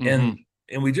 Mm-hmm.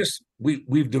 And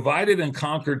we've divided and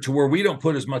conquered to where we don't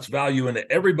put as much value into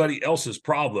everybody else's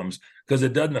problems because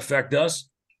it doesn't affect us.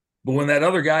 But when that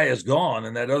other guy is gone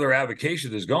and that other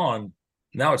avocation is gone,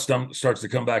 now it starts to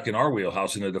come back in our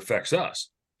wheelhouse and it affects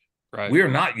us. Right. We are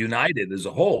not united as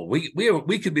a whole. We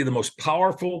could be the most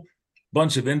powerful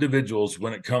bunch of individuals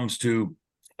when it comes to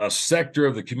a sector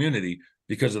of the community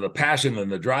because of the passion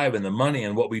and the drive and the money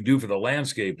and what we do for the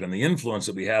landscape and the influence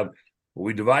that we have.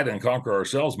 We divide and conquer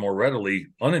ourselves more readily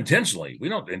unintentionally. We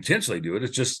don't intentionally do it.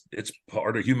 It's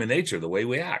part of human nature, the way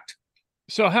we act.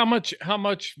 So how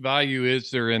much value is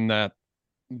there in that,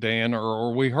 Dan, or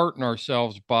are we hurting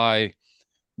ourselves by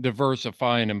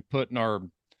diversifying and putting our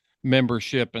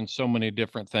membership in so many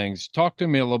different things? Talk to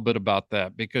me a little bit about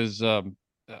that, because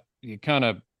you kind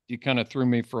of threw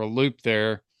me for a loop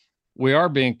there. We are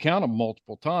being counted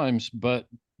multiple times, but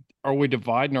are we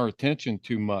dividing our attention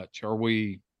too much?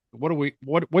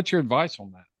 What's your advice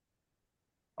on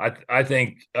that? I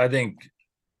think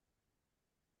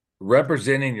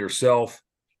representing yourself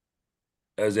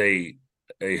as a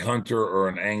hunter or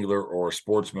an angler or a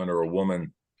sportsman or a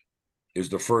woman is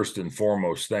the first and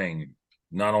foremost thing,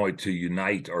 not only to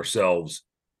unite ourselves,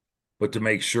 but to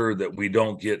make sure that we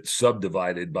don't get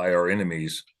subdivided by our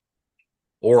enemies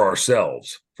or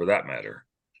ourselves, for that matter.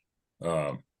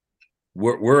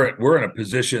 We're in a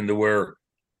position to where,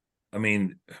 I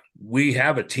mean, we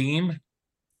have a team.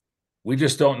 We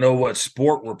just don't know what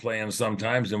sport we're playing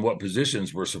sometimes and what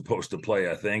positions we're supposed to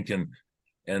play, I think.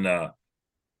 And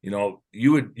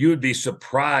you would be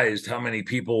surprised how many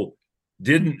people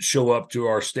didn't show up to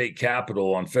our state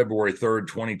capitol on February 3rd,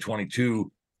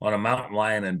 2022 on a mountain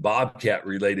lion and bobcat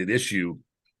related issue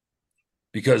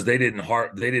because they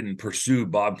didn't pursue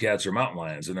bobcats or mountain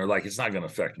lions. And they're like, it's not going to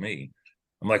affect me.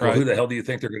 I'm like, well, who the hell do you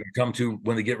think they're going to come to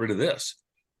when they get rid of this?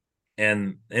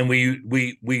 And we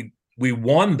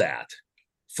won that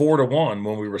 4-1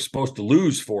 when we were supposed to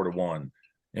lose 4-1,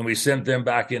 and we sent them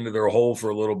back into their hole for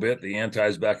a little bit. The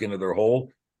antis back into their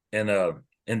hole, and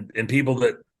people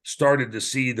that started to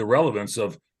see the relevance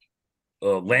of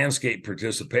landscape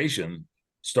participation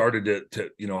started to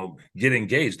get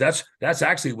engaged. That's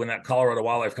actually when that Colorado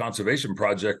Wildlife Conservation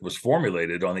Project was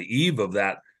formulated, on the eve of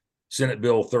that Senate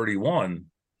Bill 31,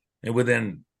 and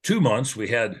within 2 months we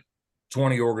had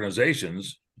 20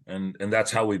 organizations, and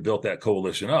that's how we built that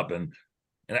coalition up. And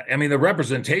I mean, the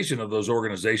representation of those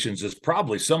organizations is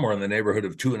probably somewhere in the neighborhood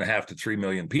of 2.5 to 3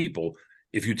 million people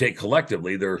if you take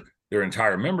collectively their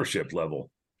entire membership level.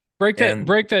 Break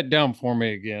that down for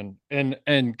me again,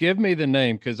 and give me the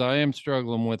name, because I am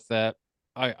struggling with that.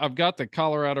 I've got the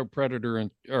Colorado Predator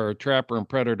or Trapper and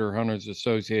Predator Hunters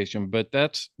Association, but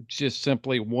that's just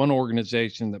simply one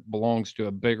organization that belongs to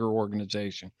a bigger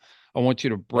organization. I want you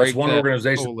to break that's one that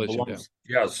organization coalition down.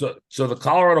 Yeah, so the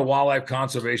Colorado Wildlife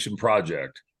Conservation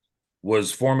Project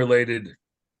was formulated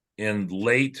in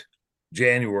late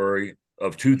January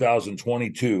of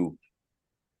 2022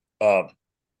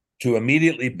 to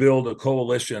immediately build a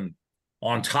coalition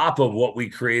on top of what we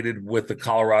created with the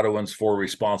Coloradoans for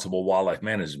Responsible Wildlife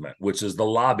Management, which is the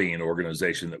lobbying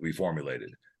organization that we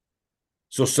formulated.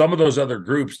 So some of those other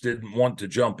groups didn't want to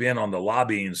jump in on the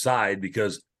lobbying side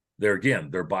because their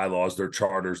bylaws, their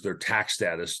charters, their tax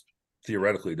status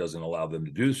theoretically doesn't allow them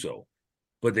to do so.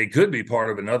 But they could be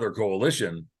part of another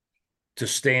coalition to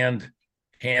stand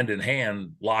hand in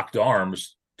hand, locked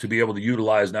arms, to be able to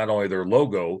utilize not only their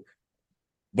logo,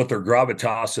 but their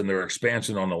gravitas and their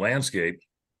expansion on the landscape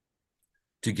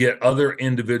to get other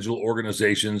individual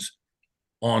organizations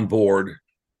on board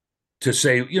to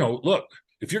say, look,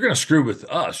 if you're going to screw with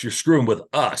us, you're screwing with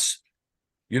us.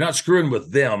 You're not screwing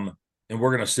with them, and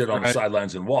we're going to sit on the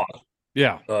sidelines and watch.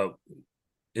 Yeah.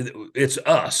 It's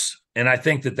us. And I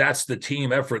think that that's the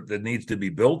team effort that needs to be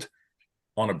built.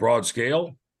 on a broad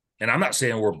scale. And I'm not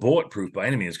saying we're bulletproof by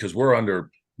any means, because we're under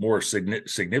more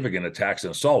significant attacks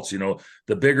and assaults. You know,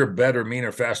 the bigger, better,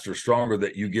 meaner, faster, stronger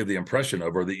that you give the impression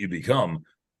of, or that you become,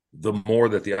 the more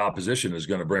that the opposition is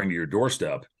going to bring to your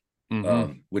doorstep,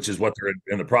 which is what they're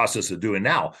in the process of doing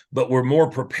now. But we're more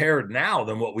prepared now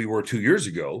than what we were 2 years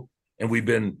ago, and we've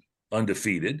been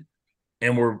undefeated.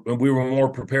 And we were more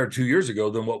prepared 2 years ago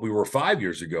than what we were 5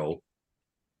 years ago.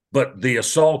 But the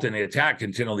assault and the attack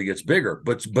continually gets bigger.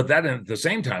 But that at the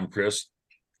same time, Chris,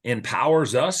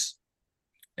 empowers us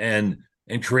and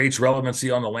creates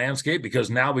relevancy on the landscape, because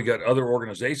now we got other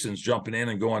organizations jumping in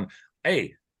and going,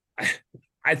 hey,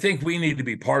 I think we need to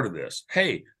be part of this.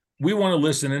 Hey, we want to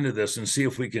listen into this and see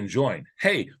if we can join.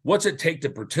 Hey, what's it take to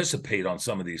participate on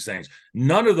some of these things?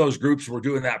 None of those groups were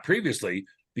doing that previously,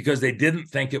 because they didn't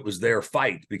think it was their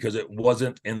fight, because it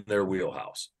wasn't in their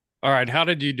wheelhouse. All right. How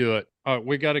did you do it?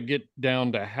 We got to get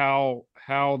down to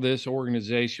how this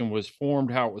organization was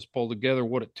formed, how it was pulled together,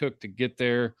 what it took to get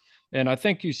there. And I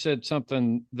think you said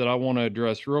something that I want to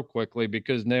address real quickly,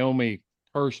 because Naomi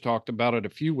Hirsch talked about it a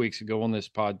few weeks ago on this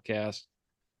podcast,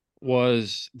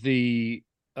 was the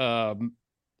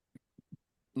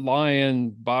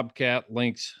lion, bobcat,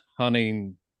 lynx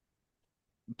hunting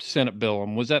Senate bill.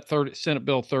 And was that Senate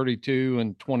Bill 32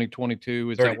 in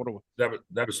 2022? Is 30, that what it was?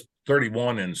 That was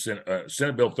 31 in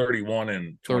Senate Bill 31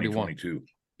 in 2022.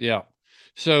 Yeah.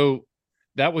 So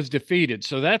that was defeated.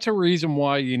 So that's a reason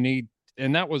why you need,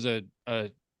 and that was a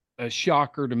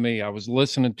shocker to me. I was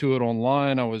listening to it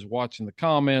online. I was watching the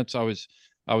comments. I was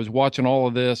watching all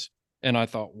of this, and I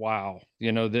thought, wow,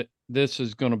 you know, that this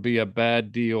is going to be a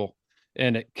bad deal.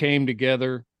 And it came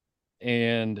together,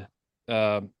 and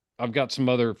I've got some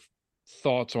other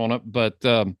thoughts on it, but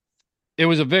it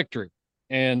was a victory.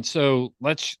 And so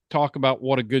let's talk about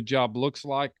what a good job looks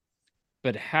like.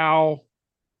 But how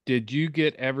did you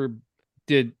get and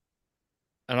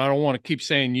I don't want to keep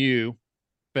saying you,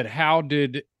 but how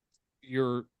did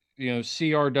your,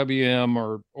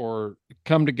 CRWM or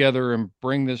come together and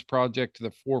bring this project to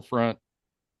the forefront?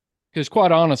 Because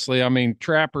quite honestly, I mean,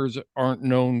 trappers aren't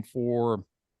known for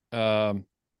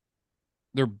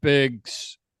their big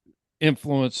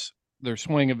influence, their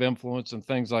swing of influence and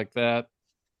things like that.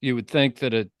 You would think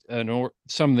that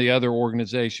some of the other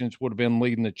organizations would have been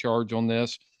leading the charge on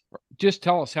this. Just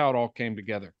tell us how it all came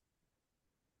together.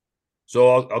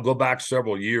 So I'll go back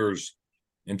several years.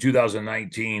 In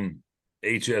 2019,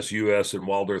 HSUS and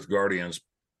Wild Earth Guardians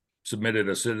submitted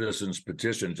a citizens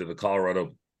petition to the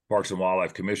Colorado Parks and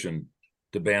Wildlife Commission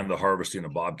to ban the harvesting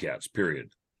of bobcats,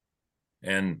 period.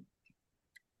 And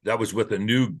that was with a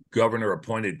new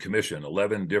governor-appointed commission,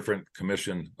 11 different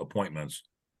commission appointments,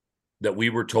 that we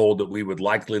were told that we would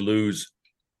likely lose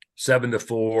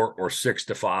 7-4 or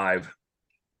 6-5,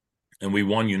 and we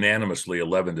won unanimously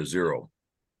 11-0.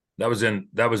 That was in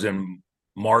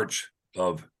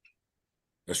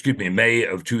May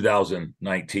of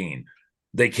 2019.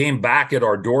 They came back at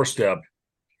our doorstep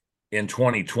in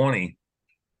 2020,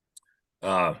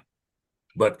 but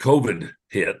COVID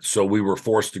hit, so we were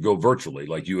forced to go virtually,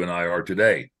 like you and I are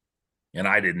today. And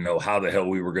I didn't know how the hell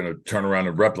we were going to turn around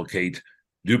and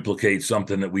duplicate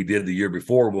something that we did the year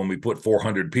before, when we put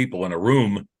 400 people in a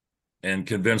room and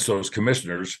convinced those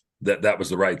commissioners that that was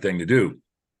the right thing to do.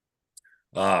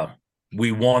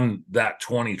 We won that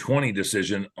 2020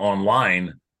 decision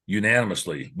online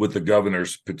unanimously with the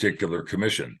governor's particular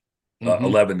commission,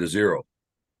 11-0.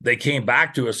 They came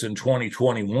back to us in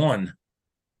 2021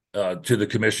 to the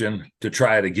commission to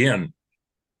try it again.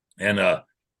 And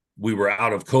we were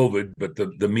out of COVID, but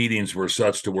the meetings were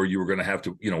such to where you were going to have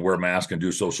to, wear a mask and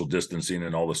do social distancing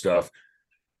and all the stuff.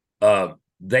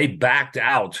 They backed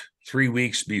out 3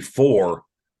 weeks before,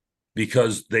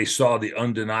 because they saw the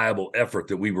undeniable effort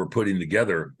that we were putting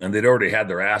together, and they'd already had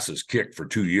their asses kicked for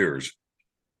 2 years.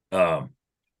 And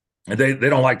they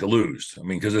don't like to lose. I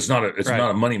mean, because it's not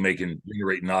a money-making,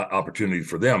 generating opportunity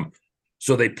for them.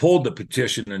 So they pulled the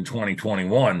petition in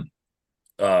 2021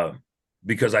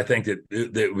 because I think that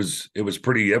it was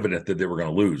pretty evident that they were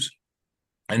going to lose.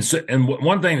 And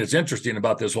one thing that's interesting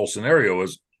about this whole scenario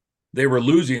is they were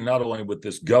losing not only with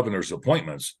this governor's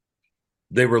appointments,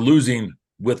 they were losing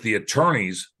with the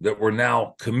attorneys that were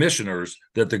now commissioners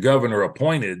that the governor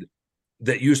appointed,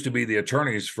 that used to be the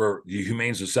attorneys for the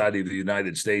Humane Society of the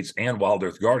United States and Wild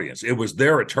Earth Guardians. It was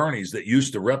their attorneys that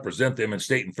used to represent them in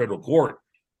state and federal court,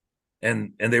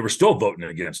 and they were still voting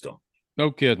against them.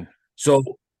 No kidding. So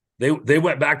they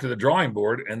went back to the drawing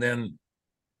board, and then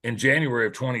in January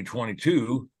of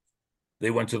 2022, they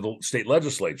went to the state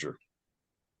legislature.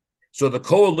 So the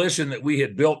coalition that we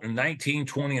had built in 19,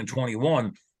 20, and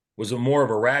 21 was more of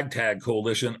a ragtag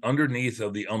coalition underneath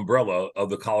of the umbrella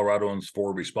of the Coloradoans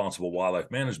for Responsible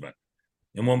Wildlife Management.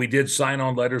 And when we did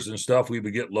sign-on letters and stuff, we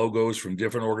would get logos from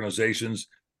different organizations,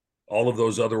 all of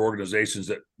those other organizations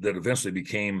that eventually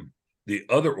became the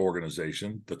other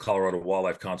organization, the Colorado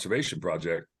Wildlife Conservation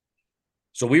Project.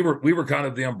 So we were kind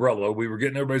of the umbrella. We were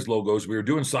getting everybody's logos. We were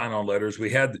doing sign-on letters. We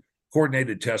had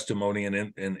coordinated testimony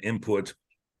and input.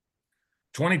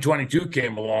 2022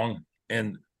 came along,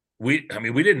 and we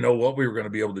didn't know what we were going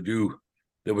to be able to do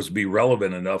that was be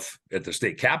relevant enough at the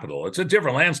state capitol. It's a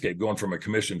different landscape going from a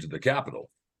commission to the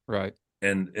capitol, Right?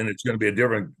 And it's going to be a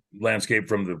different landscape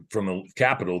from the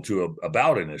capitol to a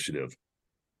ballot initiative.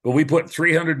 But we put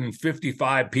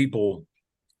 355 people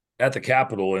at the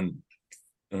capitol in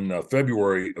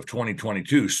February of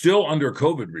 2022, still under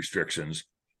COVID restrictions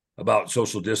about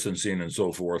social distancing and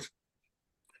so forth.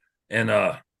 And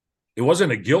it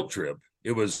wasn't a guilt trip.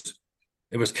 It was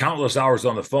countless hours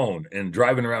on the phone and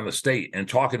driving around the state and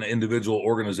talking to individual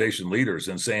organization leaders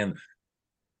and saying,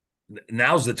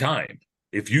 now's the time.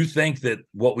 If you think that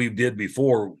what we did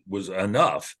before was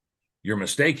enough, you're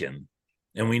mistaken.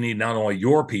 And we need not only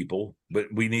your people, but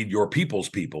we need your people's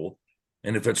people.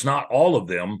 And if it's not all of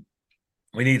them,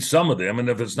 we need some of them. And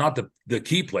if it's not the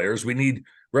key players, we need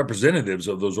representatives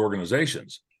of those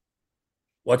organizations.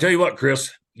 Well, I'll tell you what,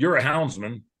 Chris, you're a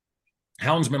houndsman.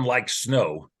 Houndsmen like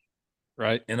snow.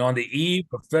 Right. And on the eve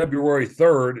of February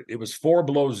 3rd, it was 4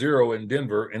 below zero in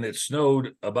Denver, and it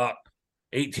snowed about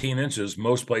 18 inches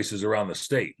most places around the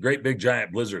state. Great big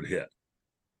giant blizzard hit.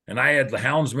 And I had the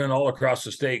houndsmen all across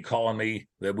the state calling me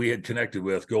that we had connected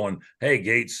with going, hey,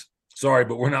 Gates, sorry,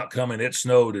 but we're not coming. It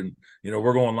snowed and,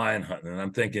 we're going lion hunting. And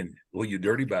I'm thinking, well, you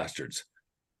dirty bastards.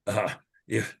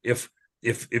 If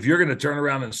you're going to turn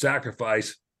around and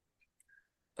sacrifice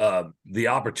the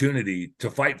opportunity to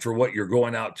fight for what you're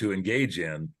going out to engage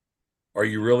in, are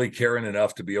you really caring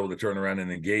enough to be able to turn around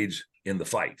and engage in the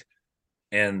fight?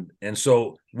 And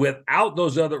so without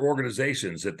those other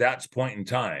organizations at that point in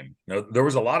time, there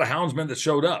was a lot of houndsmen that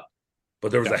showed up,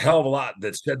 but there was a hell of a lot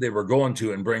that said they were going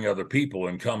to and bring other people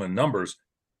and come in numbers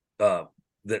that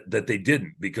they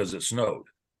didn't because it snowed.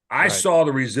 I saw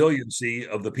the resiliency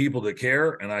of the people that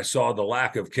care, and I saw the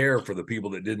lack of care for the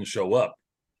people that didn't show up.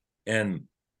 And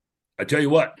I tell you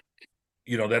what,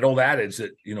 that old adage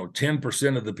that,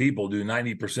 10% of the people do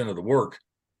 90% of the work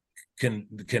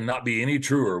cannot be any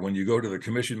truer when you go to the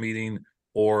commission meeting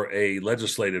or a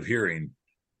legislative hearing,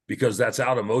 because that's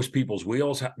out of most people's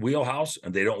wheelhouse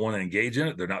and they don't want to engage in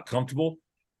it. They're not comfortable.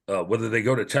 Whether they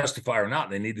go to testify or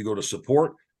not, they need to go to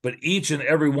support. But each and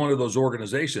every one of those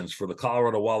organizations for the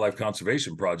Colorado Wildlife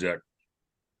Conservation Project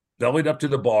bellied up to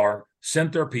the bar,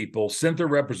 sent their people, sent their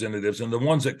representatives, and the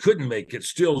ones that couldn't make it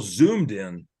still zoomed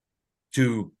in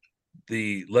to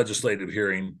the legislative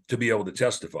hearing to be able to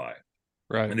testify.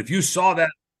 Right. And if you saw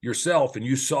that yourself and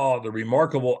you saw the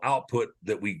remarkable output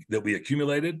that we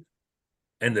accumulated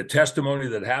and the testimony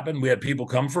that happened, we had people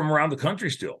come from around the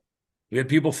country still. We had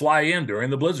people fly in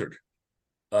during the blizzard.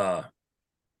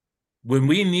 When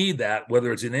we need that,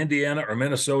 whether it's in Indiana or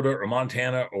Minnesota or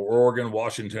Montana or Oregon,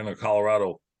 Washington or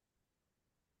Colorado,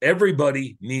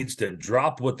 everybody needs to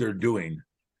drop what they're doing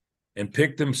and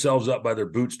pick themselves up by their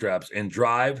bootstraps and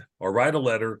drive or write a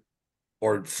letter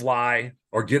or fly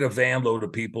or get a van load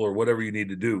of people or whatever you need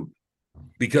to do,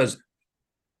 because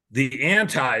the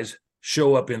antis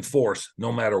show up in force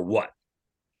no matter what.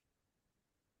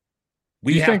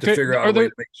 We have to figure out a way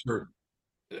to make sure.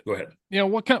 Go ahead.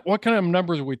 What kind of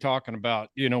numbers are we talking about?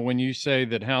 When you say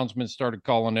that houndsmen started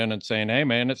calling in and saying, hey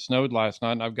man, it snowed last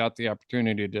night and I've got the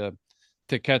opportunity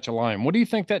to catch a lion. What do you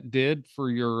think that did for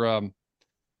your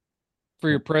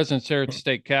presence there at the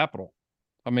state capitol?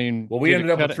 I mean, well, we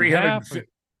ended up with 300.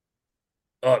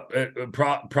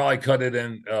 Probably cut it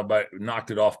in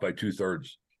knocked it off by 2/3.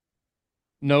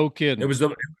 No kidding. It was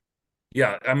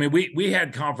yeah. I mean, we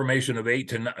had confirmation of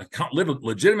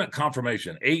legitimate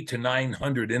confirmation, 800 to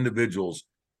 900 individuals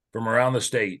from around the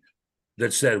state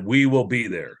that said we will be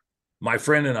there. My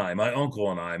friend and I, my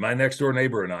uncle and I, my next door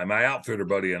neighbor and I, my outfitter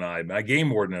buddy and I, my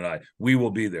game warden and I, we will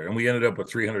be there. And we ended up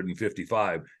with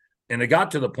 355. And it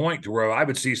got to the point to where I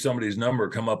would see somebody's number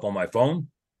come up on my phone.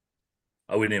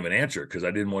 I wouldn't even answer it because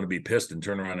I didn't want to be pissed and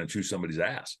turn around and chew somebody's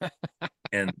ass.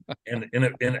 And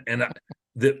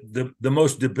the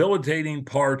most debilitating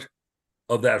part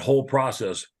of that whole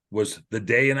process was the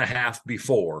day and a half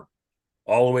before,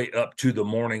 all the way up to the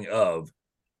morning of,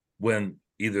 when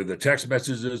either the text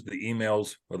messages, the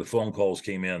emails, or the phone calls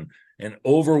came in, and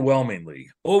overwhelmingly,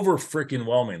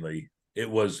 it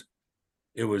was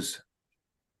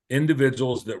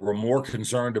individuals that were more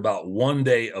concerned about one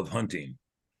day of hunting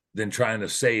than trying to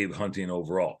save hunting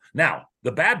overall. Now,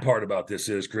 the bad part about this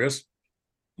is, Chris,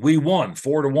 we won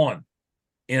 4-1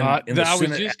 in the I was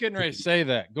Senate. just getting ready to say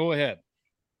that. Go ahead.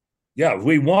 Yeah,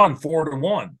 we won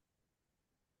 4-1.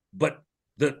 But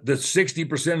the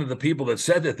 60% of the people that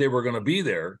said that they were going to be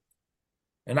there,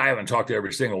 and I haven't talked to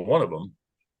every single one of them,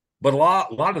 but a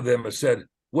lot of them have said,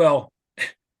 well,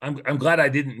 I'm glad I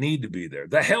didn't need to be there.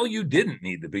 The hell you didn't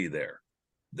need to be there.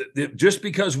 Just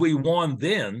because we won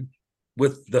then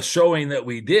with the showing that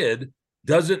we did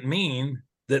doesn't mean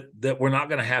that we're not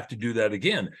going to have to do that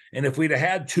again. And if we'd have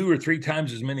had 2 or 3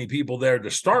 times as many people there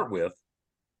to start with,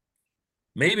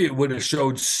 maybe it would have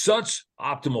showed such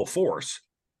optimal force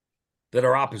that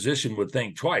our opposition would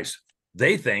think twice.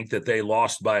 They think that they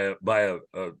lost by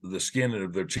the skin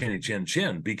of their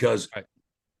chin because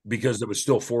it was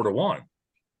still 4-1.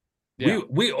 Yeah.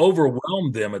 We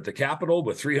overwhelmed them at the Capitol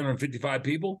with 355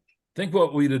 people. Think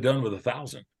what we'd have done with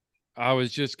 1,000. I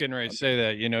was just getting ready to say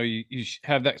that. You know, you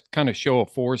have that kind of show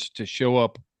of force to show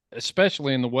up,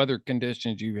 especially in the weather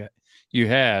conditions you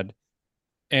had.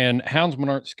 And houndsmen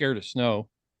aren't scared of snow.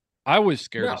 I was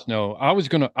scared of snow. I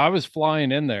was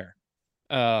flying in there.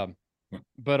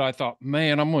 But I thought,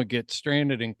 man, I'm going to get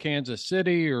stranded in Kansas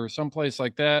City or someplace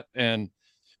like that. And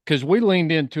because we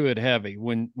leaned into it heavy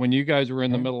when you guys were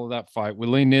in the middle of that fight, we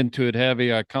leaned into it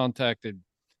heavy. I contacted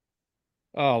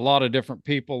a lot of different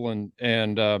people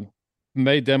and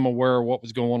made them aware of what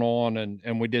was going on.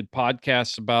 And we did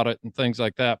podcasts about it and things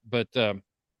like that. But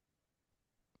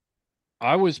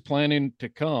I was planning to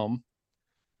come,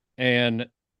 and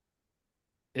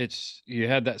you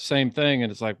had that same thing.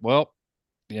 And it's like, well,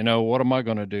 you know, what am I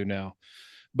going to do now?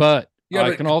 But yeah,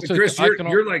 I can also, Chris,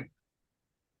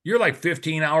 you're like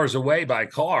 15 hours away by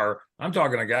car. I'm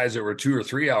talking to guys that were 2 or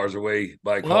 3 hours away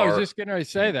by car. Well, I was just getting ready to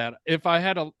say that if I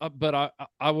had but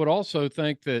I would also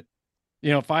think that,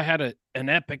 you know, if I had an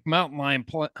epic mountain lion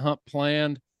hunt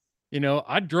planned, you know,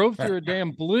 I drove through a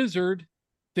damn blizzard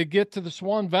to get to the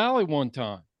Swan Valley one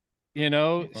time, you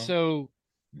know, so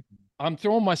I'm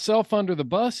throwing myself under the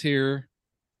bus here,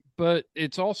 but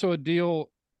it's also a deal.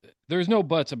 There's no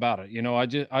buts about it. You know, I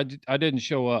didn't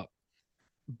show up,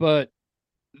 but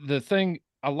the thing,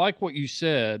 I like what you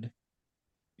said.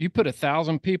 You put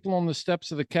 1,000 people on the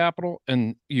steps of the Capitol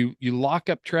and you lock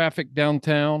up traffic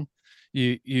downtown.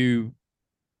 You've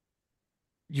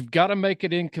got to make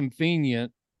it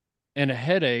inconvenient and a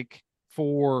headache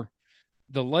for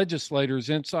the legislators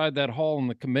inside that hall and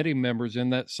the committee members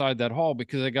inside that hall,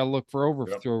 because they got to look for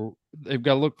overflow. Yep. They've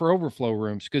got to look for overflow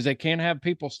rooms because they can't have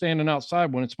people standing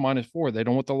outside when it's -4. They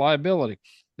don't want the liability.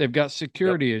 They've got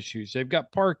security issues. They've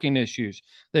got parking issues.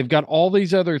 They've got all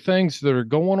these other things that are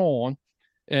going on.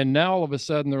 And now all of a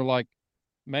sudden they're like,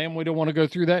 man, we don't want to go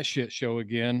through that shit show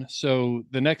again. So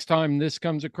the next time this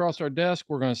comes across our desk,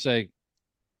 we're going to say,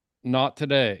 not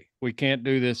today. We can't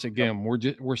do this again.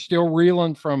 We're still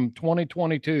reeling from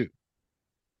 2022.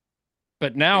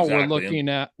 But now we're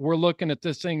looking at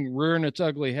this thing rearing its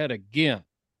ugly head again.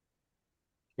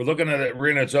 We're looking at it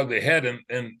rearing its ugly head,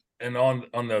 and on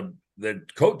the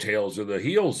coattails or the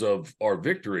heels of our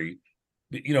victory,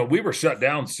 you know, we were shut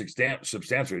down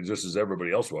substantially just as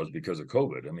everybody else was because of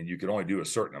COVID. I mean, you could only do a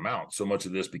certain amount. So much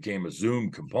of this became a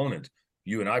Zoom component.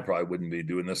 You and I probably wouldn't be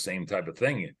doing the same type of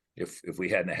thing if we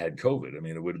hadn't had COVID. I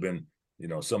mean, it would have been, you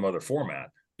know, some other format.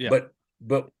 Yeah.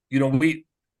 But you know,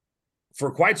 for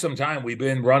quite some time we've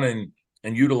been running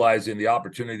and utilizing the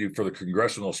opportunity for the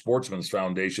Congressional Sportsmen's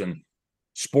Foundation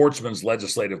Sportsmen's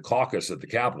Legislative Caucus at the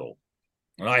Capitol.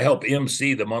 And I help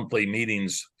MC the monthly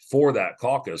meetings for that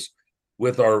caucus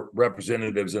with our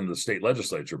representatives in the state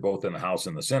legislature, both in the House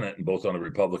and the Senate, and both on the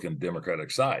Republican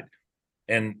Democratic side.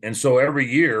 And so every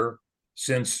year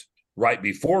since right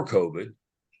before COVID,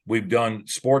 we've done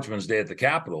Sportsman's Day at the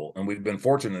Capitol, and we've been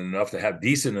fortunate enough to have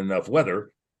decent enough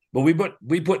weather. But we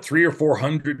put 300 or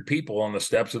 400 people on the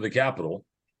steps of the Capitol,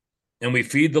 and we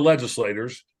feed the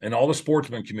legislators and all the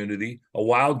sportsman community a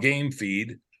wild game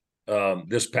feed.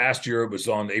 This past year, it was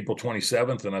on April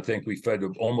 27th, and I think we fed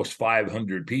almost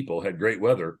 500 people, had great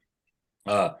weather.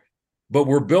 But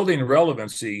we're building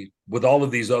relevancy with all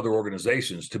of these other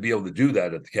organizations to be able to do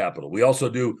that at the Capitol. We also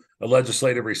do a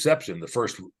legislative reception. The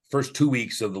first 2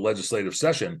 weeks of the legislative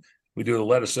session, we do a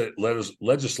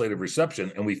legislative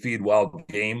reception, and we feed wild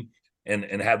game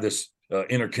and have this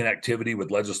interconnectivity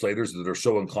with legislators that are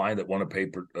so inclined that want to pay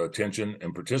attention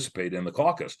and participate in the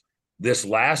caucus. This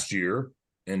last year,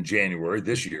 in January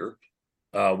this year,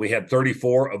 we had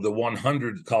 34 of the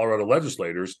 100 Colorado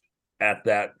legislators at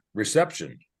that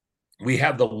reception. We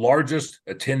have the largest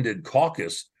attended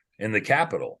caucus in the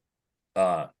Capitol.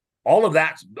 All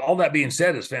that being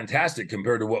said is fantastic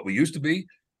compared to what we used to be,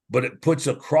 but it puts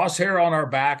a crosshair on our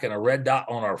back and a red dot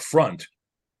on our front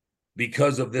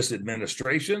because of this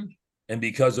administration and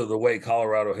because of the way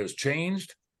Colorado has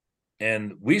changed.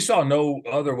 And we saw no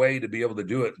other way to be able to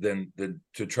do it than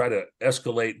to try to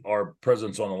escalate our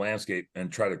presence on the landscape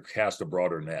and try to cast a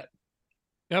broader net.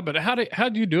 Yeah, but how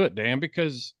do you do it, Dan?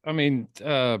 Because I mean,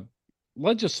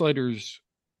 legislators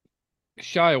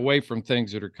shy away from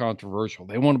things that are controversial.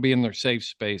 They want to be in their safe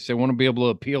space. They want to be able to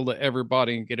appeal to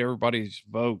everybody and get everybody's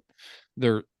vote.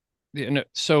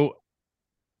 So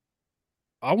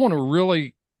I want to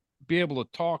really be able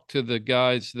to talk to the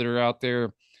guys that are out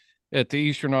there at the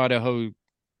Eastern Idaho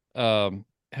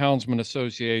Houndsman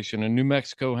Association and New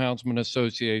Mexico Houndsman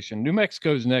Association. New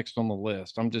Mexico's next on the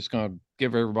list. I'm just going to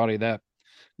give everybody that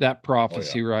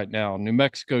prophecy right now. New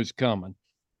Mexico's coming.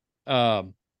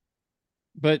 But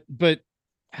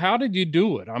how did you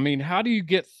do it? I mean, how do you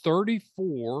get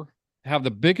 34, have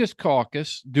the biggest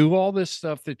caucus, do all this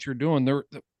stuff that you're doing there?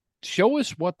 Show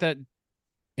us what that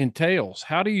entails.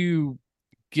 How do you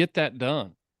get that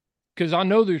done? Because I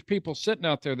know there's people sitting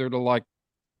out there that are like,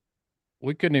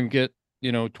 we couldn't even get,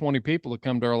 20 people to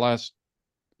come to our last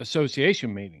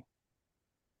association meeting.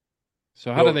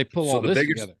 So how do they pull all this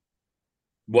together?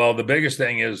 Well, the biggest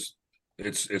thing is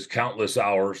it's countless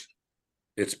hours.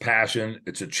 It's passion.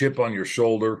 It's a chip on your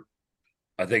shoulder.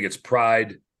 I think it's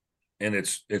pride, and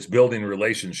it's building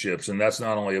relationships. And that's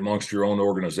not only amongst your own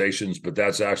organizations, but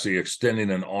that's actually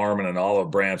extending an arm and an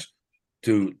olive branch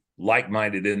to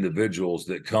like-minded individuals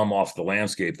that come off the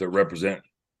landscape that represent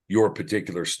your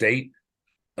particular state.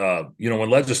 When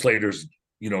legislators,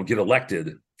 get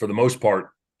elected, for the most part,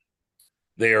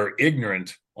 they are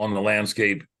ignorant on the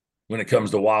landscape when it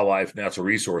comes to wildlife, natural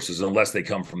resources, unless they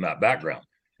come from that background.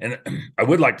 And I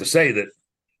would like to say that,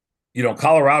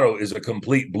 Colorado is a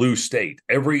complete blue state.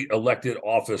 Every elected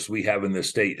office we have in this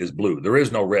state is blue. There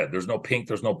is no red. There's no pink.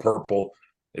 There's no purple.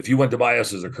 If you went to buy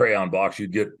us as a crayon box,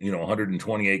 you'd get,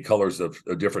 128 colors of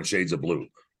different shades of blue.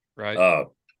 Right.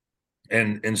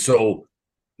 And so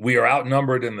we are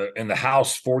outnumbered in the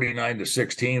House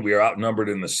 49-16. We are outnumbered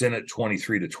in the Senate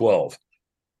 23-12.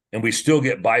 And we still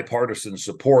get bipartisan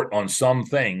support on some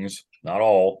things, not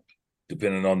all,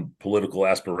 depending on political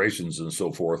aspirations and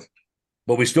so forth.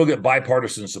 But we still get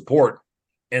bipartisan support.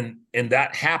 And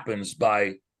that happens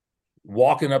by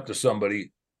walking up to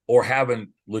somebody or having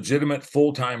legitimate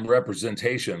full-time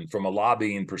representation from a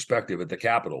lobbying perspective at the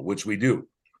Capitol, which we do.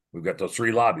 We've got those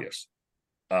 3 lobbyists.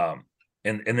 And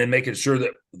then making sure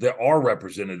that there are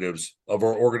representatives of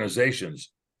our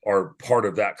organizations are part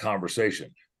of that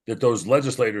conversation, that those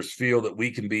legislators feel that we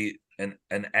can be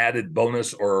an added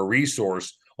bonus or a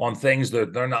resource on things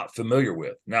that they're not familiar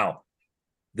with. Now,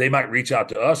 they might reach out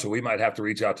to us or we might have to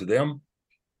reach out to them,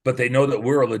 but they know that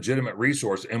we're a legitimate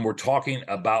resource and we're talking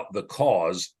about the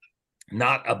cause,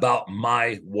 not about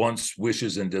my wants,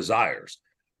 wishes, and desires.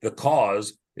 The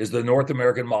cause is the North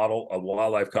American model of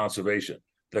wildlife conservation.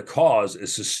 The cause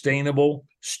is sustainable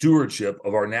stewardship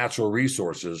of our natural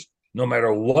resources, no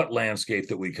matter what landscape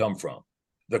that we come from.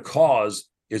 The cause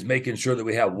is making sure that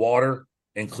we have water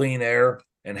and clean air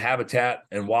and habitat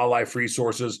and wildlife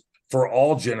resources for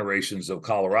all generations of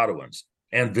Coloradoans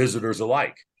and visitors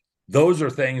alike. Those are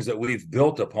things that we've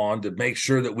built upon to make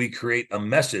sure that we create a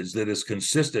message that is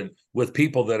consistent with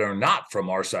people that are not from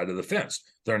our side of the fence.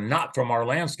 They're not from our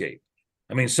landscape.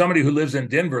 I mean, somebody who lives in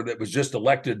Denver that was just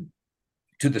elected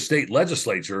to the state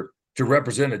legislature to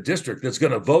represent a district that's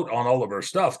going to vote on all of our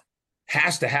stuff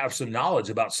has to have some knowledge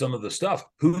about some of the stuff.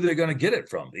 Who are they going to get it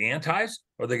from? The antis,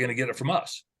 or are they going to get it from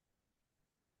us?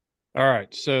 All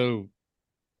right. So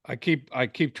I keep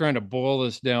trying to boil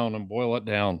this down and boil it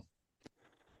down.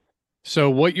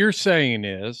 So what you're saying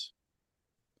is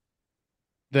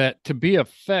that to be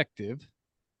effective,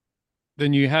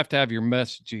 then you have to have your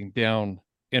messaging down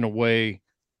in a way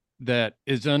that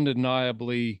is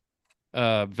undeniably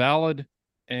valid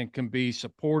and can be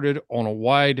supported on a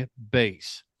wide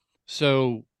base.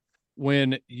 So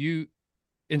when you,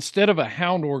 instead of a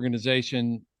hound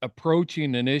organization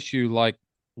approaching an issue like,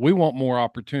 we want more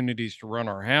opportunities to run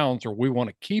our hounds, or we want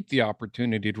to keep the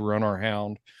opportunity to run our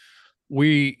hound,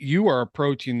 you are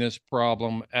approaching this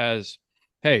problem as,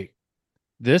 hey,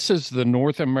 this is the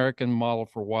North American model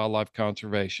for wildlife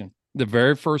conservation. The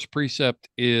very first precept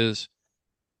is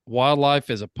wildlife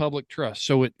is a public trust.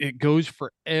 So it goes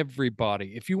for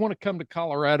everybody. If you want to come to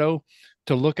Colorado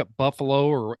to look at buffalo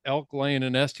or elk laying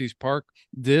in Estes Park,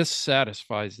 this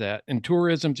satisfies that. And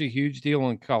tourism's a huge deal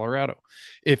in Colorado.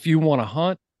 If you want to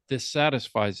hunt, this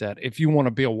satisfies that. If you want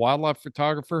to be a wildlife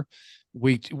photographer,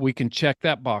 we can check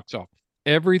that box off.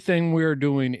 Everything we are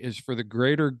doing is for the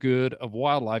greater good of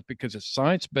wildlife because it's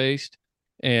science-based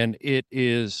And it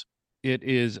is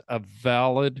a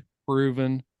valid,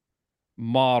 proven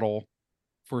model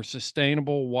for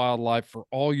sustainable wildlife for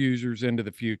all users into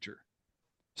the future.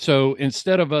 So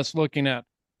instead of us looking at,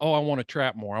 oh, I want to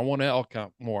trap more, I want to elk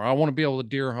hunt more, I want to be able to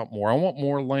deer hunt more, I want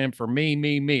more land for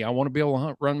me, I want to be able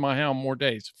to run my hound more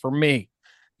days for me.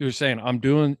 You're saying,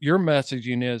 your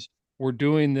messaging is, we're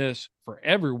doing this for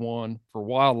everyone, for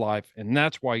wildlife, and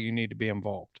that's why you need to be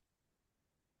involved.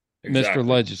 Exactly. Mr.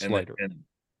 Legislator.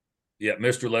 Yeah,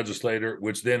 Mr. Legislator,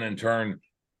 which then in turn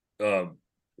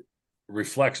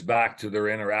reflects back to their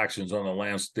interactions on the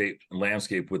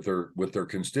landscape with their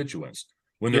constituents.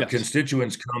 When their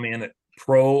constituents come in at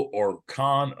pro or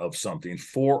con of something,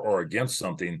 for or against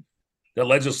something, the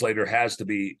legislator has to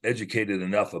be educated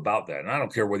enough about that. And I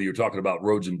don't care whether you're talking about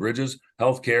roads and bridges,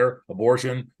 healthcare,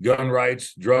 abortion, gun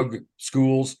rights, drug,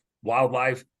 schools,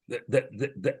 wildlife.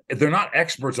 They're not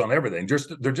experts on everything.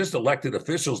 They're just elected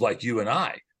officials like you and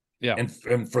I. Yeah.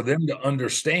 And for them to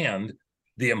understand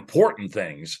the important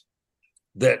things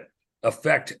that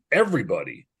affect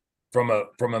everybody from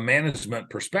a management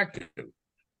perspective.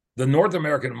 The North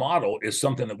American model is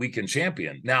something that we can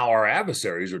champion. Now our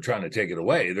adversaries are trying to take it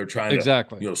away. They're trying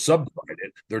to subdivide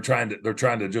it. They're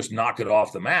trying to just knock it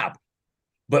off the map.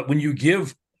 But when you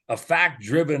give a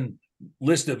fact-driven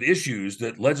list of issues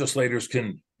that legislators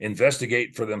can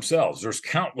investigate for themselves, there's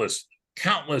countless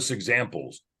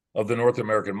examples of the North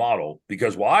American model.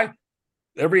 Because why?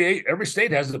 Every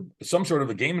state has some sort of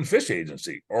a game and fish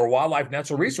agency or a wildlife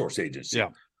natural resource agency. Yeah.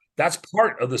 That's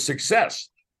part of the success.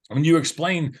 When you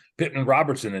explain Pittman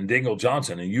Robertson and Dingell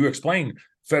Johnson, and you explain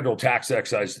federal tax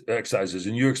excises,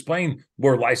 and you explain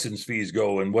where license fees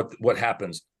go and what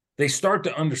happens, they start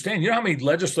to understand. You know how many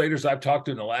legislators I've talked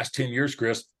to in the last 10 years,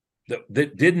 Chris,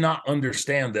 that did not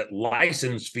understand that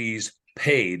license fees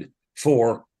paid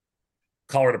for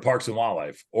Colorado Parks and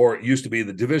Wildlife, or it used to be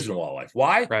the Division of Wildlife.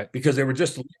 Why? Right. Because they were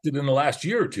just elected in the last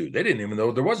year or two. They didn't even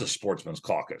know there was a sportsman's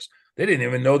caucus. They didn't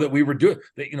even know that we were doing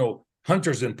that.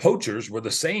 Hunters and poachers were the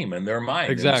same in their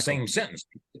mind, exactly. In the same sentence.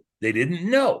 They didn't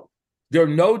know. They're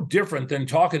no different than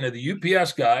talking to the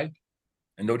UPS guy,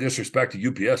 and no disrespect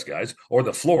to UPS guys, or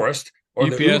the florist, or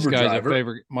UPS the Uber guy's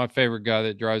driver. My favorite guy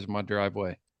that drives my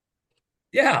driveway.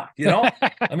 Yeah,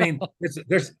 I mean,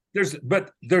 there's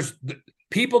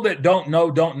people that don't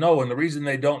know, and the reason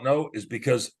they don't know is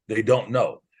because they don't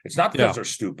know. It's not because they're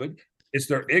stupid; it's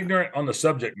they're ignorant on the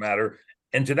subject matter.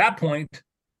 And to that point,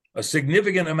 a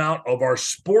significant amount of our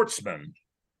sportsmen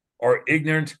are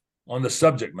ignorant on the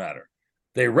subject matter.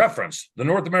 They reference the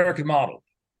North American model.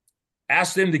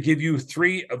 Ask them to give you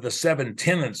 3 of the 7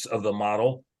 tenets of the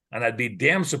model, and I'd be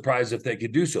damn surprised if they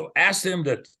could do so. Ask them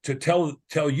to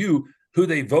tell you who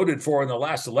they voted for in the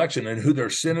last election and who their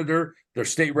senator, their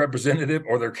state representative,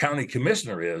 or their county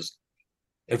commissioner is.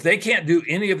 If they can't do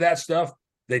any of that stuff,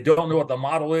 they don't know what the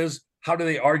model is. How do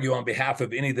they argue on behalf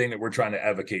of anything that we're trying to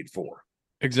advocate for?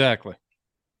 Exactly.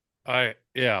 The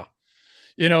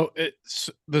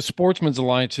Sportsman's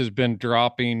Alliance has been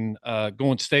dropping,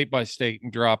 going state by state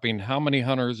and dropping how many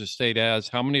hunters a state has,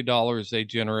 how many dollars they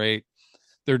generate.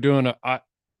 They're doing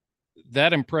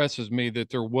that impresses me that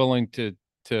they're willing to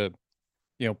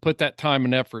put that time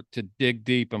and effort to dig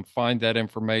deep and find that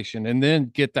information and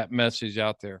then get that message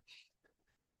out there.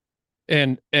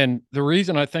 And the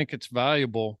reason I think it's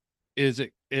valuable is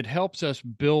it helps us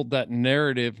build that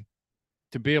narrative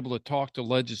to be able to talk to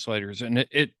legislators. And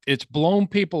it's blown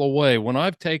people away when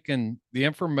I've taken the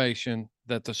information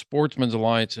that the Sportsman's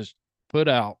Alliance has put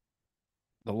out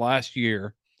the last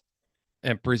year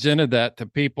and presented that to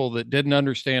people that didn't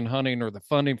understand hunting or the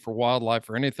funding for wildlife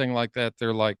or anything like that.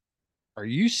 They're like, are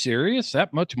you serious?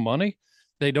 That much money?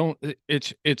 They don't,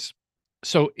 it's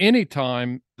so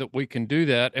anytime that we can do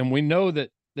that. And we know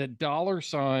that dollar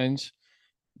signs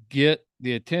get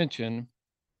the attention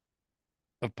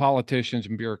of politicians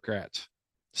and bureaucrats.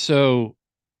 So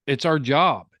it's our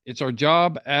job. It's our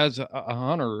job as a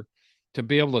hunter to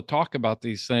be able to talk about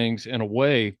these things in a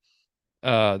way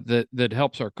that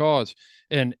helps our cause.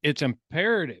 And it's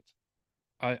imperative.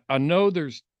 I know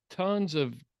there's tons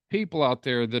of people out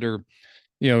there that are,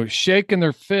 shaking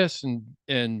their fists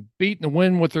and beating the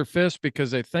wind with their fists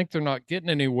because they think they're not getting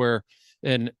anywhere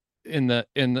in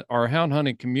our hound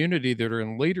hunting community that are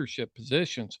in leadership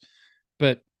positions.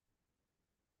 But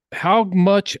how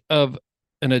much of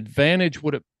an advantage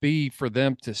would it be for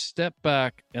them to step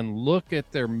back and look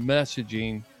at their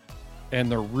messaging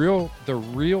and the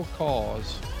real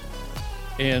cause,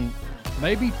 and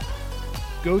maybe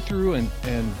go through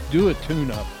and do a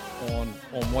tune-up on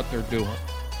what they're doing?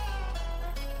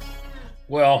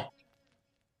 Well,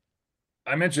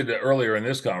 I mentioned it earlier in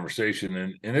this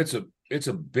conversation, and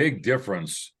a big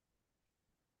difference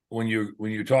when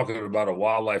you're talking about a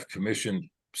wildlife commission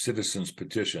citizens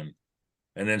petition,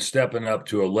 and then stepping up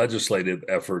to a legislative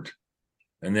effort,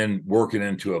 and then working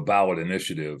into a ballot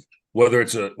initiative, whether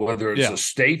it's a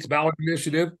state ballot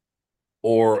initiative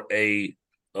or a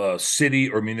city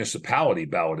or municipality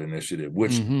ballot initiative,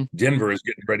 which Denver is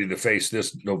getting ready to face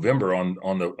this November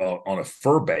on a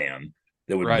fur ban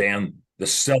that would ban the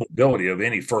sellability of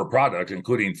any fur product,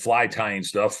 including fly tying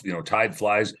stuff, tide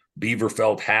flies, beaver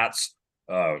felt hats,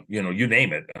 you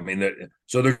name it. I mean,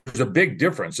 so there's a big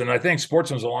difference. And I think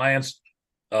Sportsman's Alliance,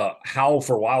 Howl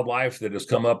for Wildlife, that has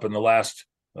come up in the last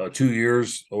 2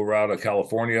 years over out of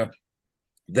California,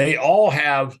 they all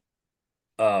have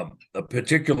a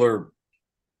particular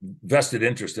vested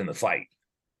interest in the fight,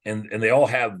 and they all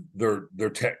have their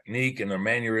technique and their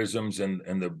mannerisms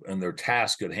and their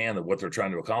task at hand of what they're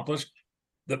trying to accomplish.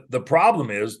 The problem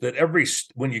is that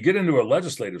when you get into a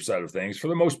legislative side of things, for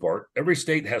the most part, every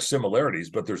state has similarities,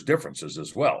 but there's differences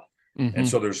as well. And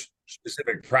so there's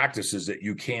specific practices that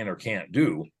you can or can't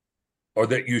do, or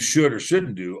that you should or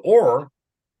shouldn't do, or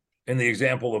in the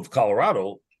example of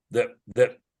Colorado, that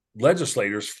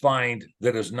legislators find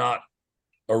that is not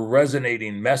a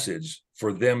resonating message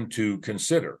for them to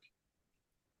consider.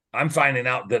 I'm finding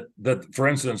out that, for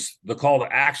instance, the call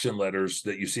to action letters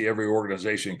that you see every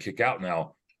organization kick out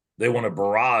now, they want to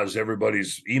barrage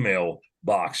everybody's email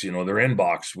box, their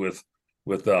inbox with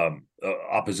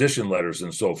opposition letters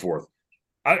and so forth.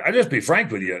 I just be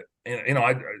frank with you.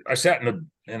 I sat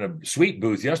in a suite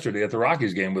booth yesterday at the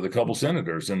Rockies game with a couple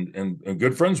senators and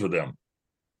good friends with them.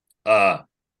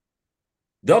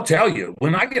 They'll tell you,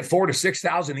 when I get 4,000 to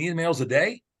 6,000 emails a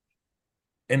day,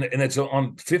 and it's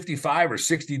on 55 or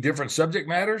 60 different subject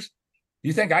matters,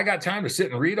 you think I got time to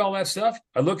sit and read all that stuff?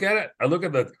 I look at it. I look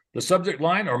at the subject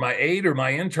line, or my aide or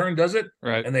my intern does it,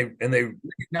 right? And they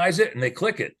recognize it and they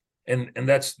click it, and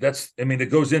that's. I mean,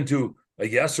 it goes into a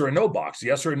yes or a no box,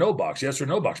 yes or a no box, yes or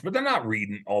no box. But they're not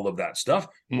reading all of that stuff.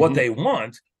 What they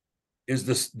want is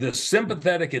this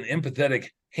sympathetic and empathetic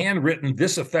handwritten,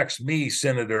 "This affects me,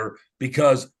 Senator,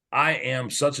 because I am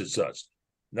such and such."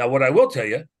 Now, what I will tell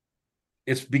you,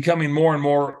 it's becoming more and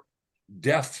more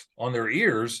deaf on their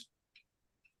ears,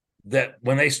 that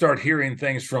when they start hearing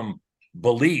things from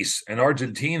Belize and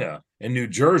Argentina and New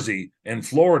Jersey and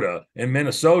Florida and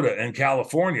Minnesota and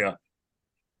California,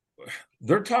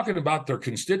 they're talking about their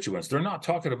constituents. They're not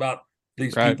talking about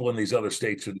these people in these other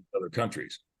states or other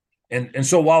countries. And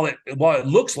so while it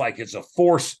looks like it's a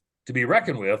force to be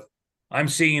reckoned with, I'm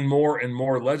seeing more and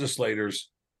more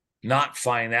legislators not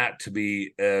find that to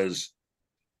be as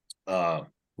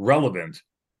relevant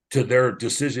to their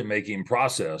decision-making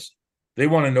process. They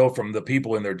want to know from the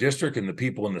people in their district and the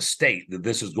people in the state that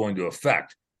this is going to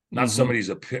affect, not somebody's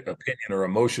opinion or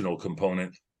emotional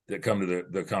component that come to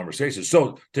the conversation.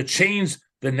 So to change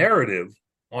the narrative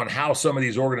on how some of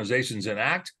these organizations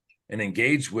enact and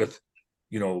engage with,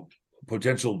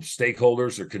 potential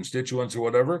stakeholders or constituents or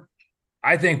whatever,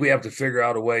 I think we have to figure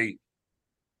out a way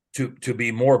to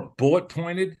be more bullet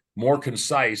pointed, more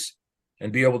concise,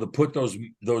 and be able to put those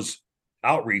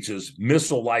outreaches,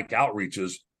 missile-like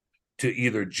outreaches, to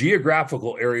either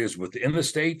geographical areas within the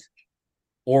state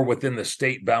or within the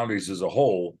state boundaries as a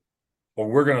whole, or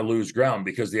we're going to lose ground,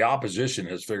 because the opposition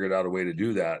has figured out a way to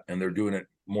do that, and they're doing it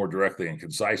more directly and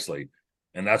concisely.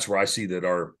 And that's where I see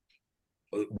that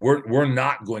we're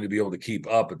not going to be able to keep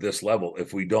up at this level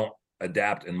if we don't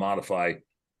adapt and modify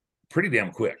pretty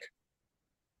damn quick.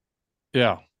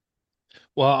 Yeah.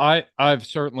 Well, I've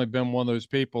certainly been one of those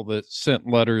people that sent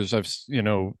letters. I've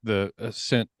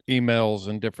sent emails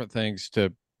and different things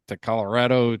to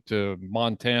Colorado, to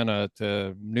Montana,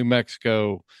 to New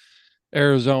Mexico,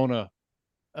 Arizona,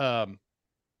 and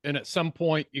at some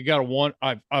point you got to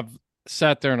I've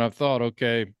sat there and I've thought,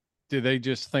 okay, do they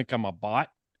just think I'm a bot?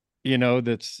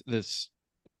 That's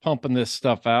pumping this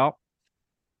stuff out.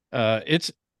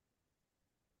 It's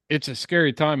a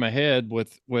scary time ahead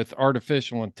with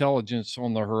artificial intelligence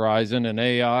on the horizon and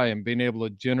AI and being able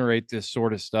to generate this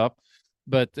sort of stuff.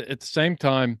 But at the same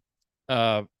time,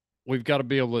 we've got to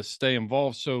be able to stay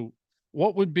involved. So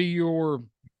what would be your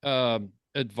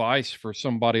advice for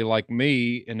somebody like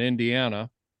me in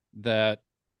Indiana that,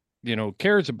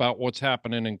 cares about what's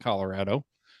happening in Colorado?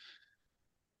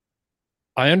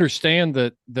 I understand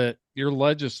that your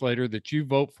legislator that you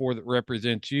vote for that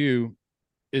represents you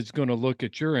is going to look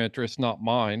at your interests, not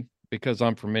mine, because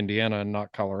I'm from Indiana and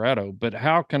not Colorado. But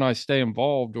how can I stay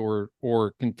involved or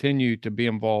continue to be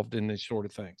involved in these sort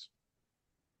of things?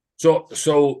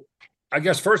 So I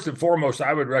guess first and foremost,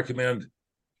 I would recommend,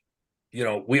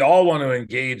 we all want to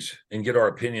engage and get our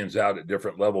opinions out at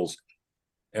different levels.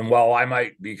 And while I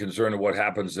might be concerned of what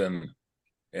happens in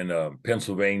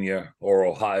Pennsylvania or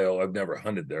Ohio, I've never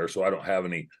hunted there, so I don't have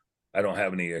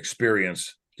any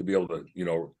experience to be able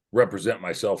to represent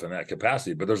myself in that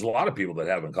capacity. But there's a lot of people that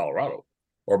have in Colorado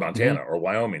or Montana or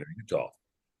Wyoming or Utah,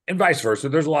 and vice versa.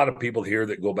 There's a lot of people here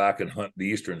that go back and hunt the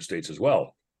eastern states as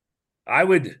well. I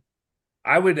would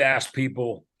ask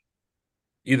people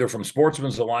either from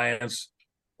Sportsman's Alliance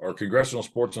or Congressional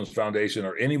Sportsman's Foundation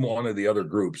or any one of the other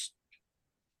groups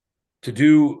to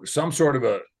do some sort of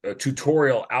a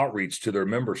tutorial outreach to their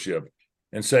membership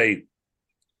and say,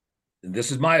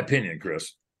 this is my opinion,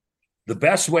 Chris, the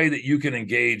best way that you can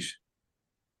engage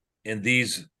in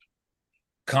these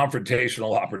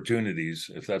confrontational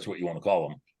opportunities, if that's what you want to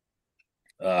call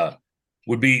them,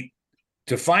 would be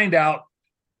to find out,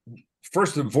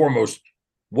 first and foremost,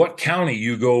 what county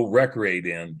you go recreate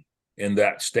in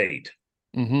that state,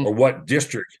 or what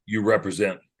district you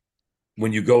represent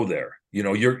when you go there.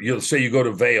 You'll say you go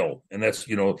to Vail, and that's,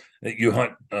 you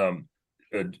hunt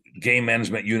Game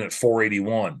Management Unit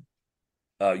 481.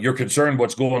 You're concerned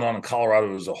what's going on in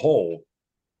Colorado as a whole,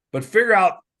 but figure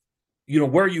out,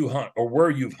 where you hunt or where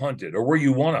you've hunted or where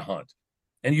you want to hunt.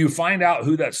 And you find out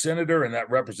who that senator and that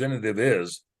representative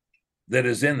is that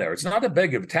is in there. It's not a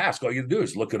big of a task. All you do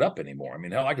is look it up anymore. I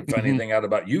mean, hell, I can find anything out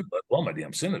about you, let alone my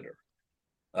damn senator.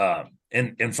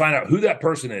 And find out who that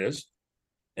person is.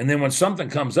 And then when something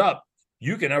comes up,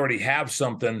 you can already have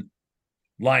something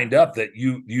lined up that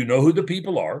you know who the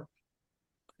people are.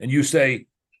 And you say,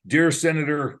 dear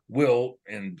Senator Will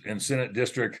in Senate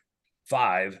District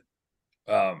 5,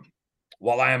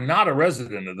 while I am not a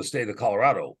resident of the state of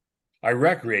Colorado, I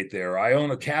recreate there. I own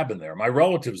a cabin there. My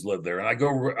relatives live there, and I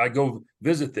go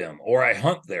visit them, or I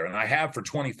hunt there, and I have for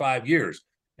 25 years.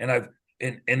 And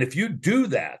if you do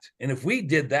that, and if we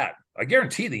did that, I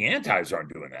guarantee the antis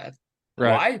aren't doing that.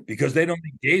 Right. Why? Because they don't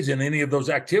engage in any of those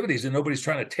activities, and nobody's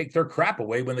trying to take their crap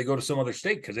away when they go to some other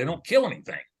state because they don't kill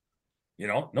anything.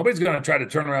 Nobody's going to try to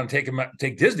turn around and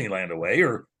take Disneyland away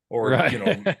or right.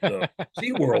 The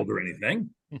SeaWorld or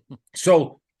anything.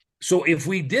 So if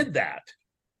we did that,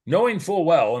 knowing full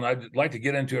well, and I'd like to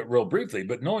get into it real briefly,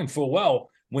 but knowing full well,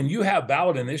 when you have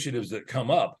ballot initiatives that come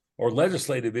up or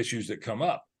legislative issues that come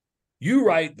up, you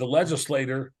write the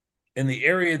legislator in the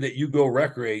area that you go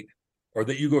recreate or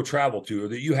that you go travel to or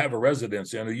that you have a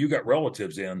residence in or you got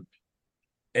relatives in,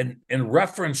 and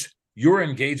reference your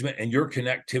engagement and your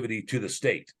connectivity to the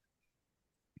state.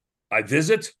 I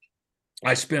visit,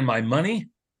 I spend my money,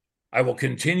 I will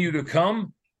continue to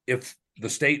come if the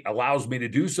state allows me to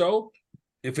do so.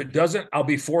 If it doesn't, I'll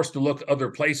be forced to look other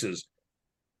places.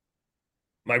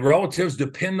 My relatives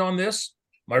depend on this.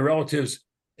 My relatives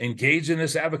engage in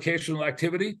this avocational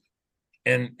activity,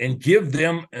 and give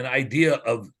them an idea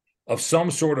of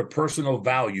some sort of personal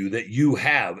value that you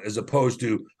have, as opposed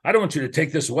to, I don't want you to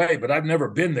take this away, but I've never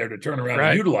been there to turn around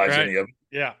and utilize any of it.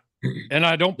 Yeah. And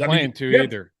I don't plan to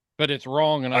either, but it's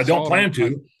wrong. And I don't plan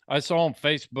to. I saw on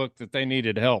Facebook that they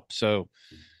needed help. So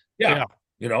yeah.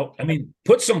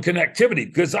 Put some connectivity,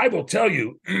 because I will tell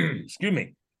you, excuse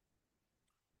me,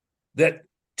 that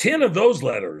 10 of those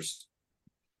letters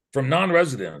from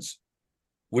non-residents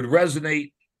would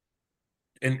resonate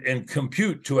and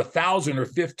compute to 1,000 or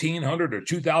 1,500 or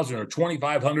 2,000 or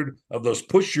 2,500 of those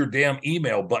push your damn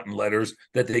email button letters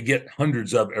that they get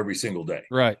hundreds of every single day.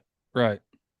 Right.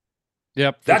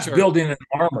 Yep. That's building an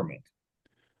armament.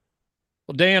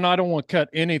 Well, Dan, I don't want to cut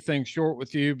anything short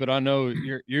with you, but I know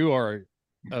you are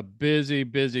a busy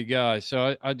guy.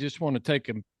 So I just want to take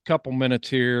a couple minutes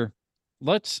here.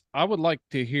 I would like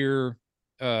to hear,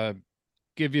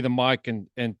 give you the mic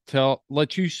and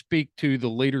let you speak to the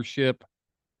leadership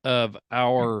of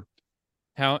our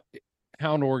hound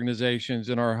organizations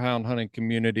in our hound hunting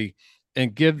community,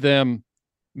 and give them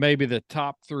maybe the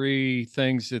top 3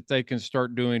 things that they can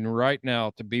start doing right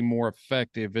now to be more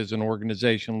effective as an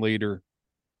organization leader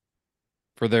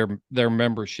for their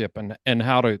membership, and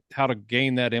how to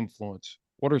gain that influence.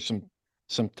 What are some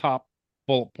top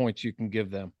bullet points you can give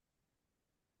them?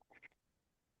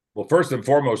 Well, first and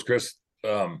foremost, Chris,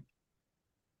 the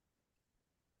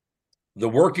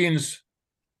workings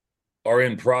are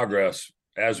in progress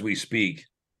as we speak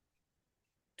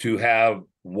to have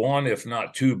one, if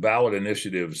not 2, ballot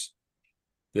initiatives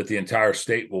that the entire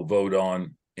state will vote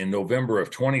on in November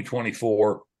of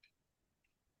 2024.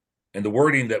 And the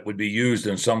wording that would be used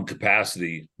in some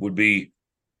capacity would be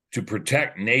to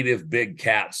protect native big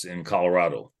cats in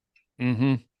Colorado.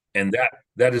 Mm-hmm. And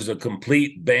that is a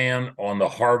complete ban on the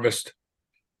harvest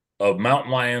of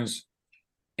mountain lions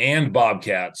and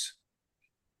bobcats.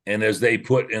 And as they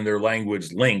put in their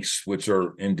language, lynx, which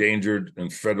are endangered and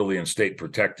federally and state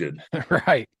protected.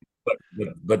 Right.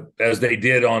 But as they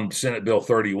did on Senate Bill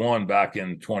 31 back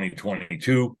in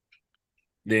 2022,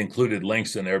 they included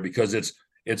links in there because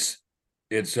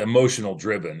it's emotional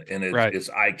driven and it's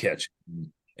eye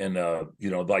catching and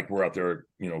like we're out there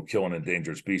killing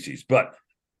endangered species. But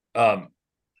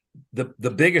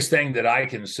the biggest thing that I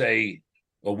can say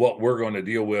of what we're going to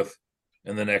deal with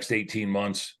in the next 18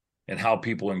 months and how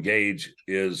people engage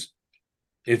is,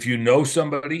 if you know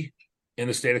somebody in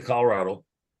the state of Colorado,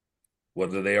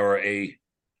 whether they are a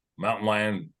mountain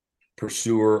lion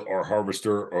pursuer or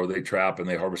harvester, or they trap and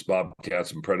they harvest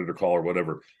bobcats and predator call or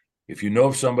whatever, if you know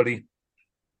of somebody,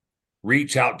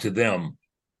 reach out to them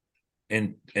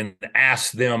and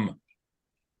ask them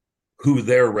who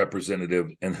their representative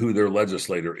and who their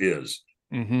legislator is.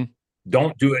 Mm-hmm.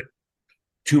 Don't do it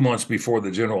 2 months before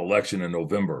the general election in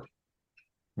November.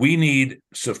 We need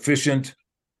sufficient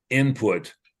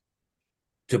input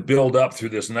to build up through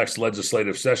this next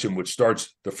legislative session, which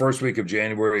starts the first week of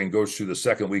January and goes through the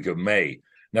second week of May.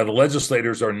 Now, the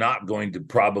legislators are not going to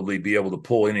probably be able to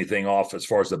pull anything off as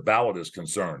far as the ballot is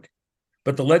concerned,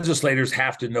 but the legislators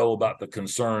have to know about the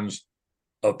concerns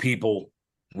of people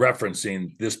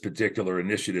referencing this particular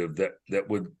initiative that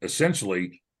would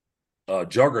essentially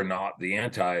juggernaut the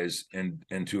antis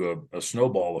into a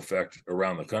snowball effect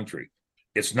around the country.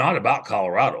 It's not about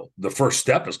Colorado. The first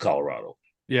step is Colorado.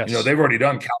 Yes. They've already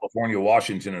done California,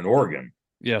 Washington, and Oregon.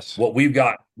 Yes. What we've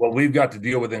got to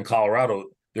deal with in Colorado,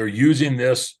 they're using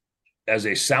this as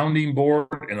a sounding board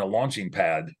and a launching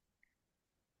pad.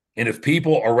 And if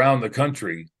people around the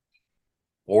country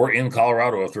or in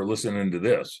Colorado, if they're listening to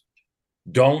this,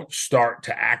 don't start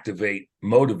to activate,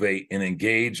 motivate, and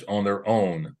engage on their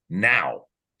own now,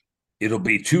 it'll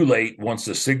be too late once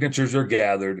the signatures are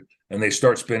gathered and they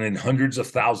start spending hundreds of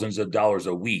thousands of dollars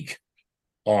a week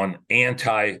on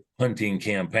anti-hunting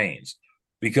campaigns,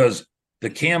 because the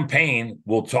campaign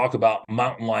will talk about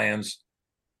mountain lions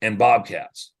and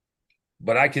bobcats.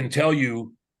 But I can tell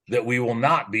you that we will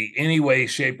not be any way,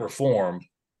 shape, or form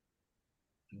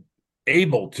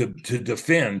able to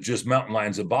defend just mountain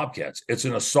lions and bobcats. It's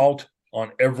an assault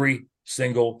on every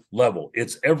single level.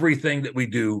 It's everything that we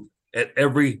do at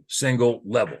every single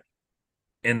level.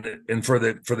 And for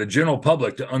the general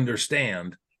public to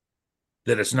understand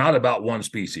that it's not about one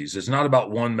species. It's not about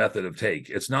one method of take.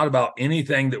 It's not about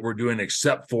anything that we're doing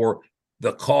except for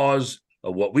the cause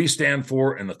of what we stand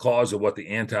for and the cause of what the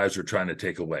antis are trying to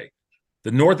take away.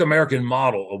 The North American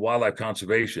model of wildlife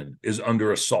conservation is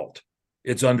under assault.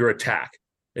 It's under attack.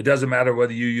 It doesn't matter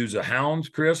whether you use a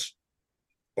hound, Chris,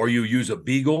 or you use a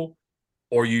beagle,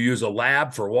 or you use a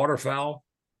lab for waterfowl,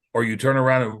 or you turn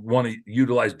around and want to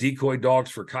utilize decoy dogs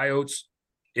for coyotes.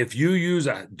 If you use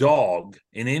a dog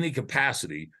in any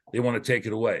capacity, they want to take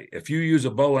it away. If you use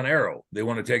a bow and arrow, they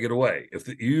want to take it away. If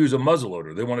you use a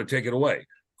muzzleloader, they want to take it away.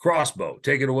 Crossbow,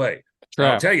 take it away.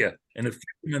 I'll tell you, and if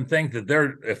you even think that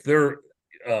they're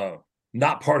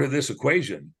not part of this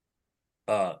equation,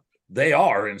 they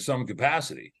are in some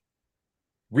capacity.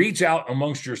 Reach out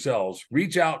amongst yourselves.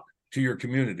 Reach out to your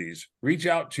communities. Reach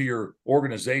out to your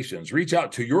organizations. Reach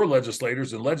out to your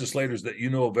legislators and legislators that you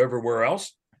know of everywhere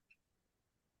else.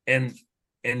 And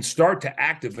start to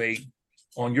activate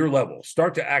on your level.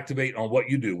 Start to activate on what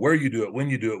you do, where you do it, when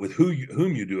you do it, with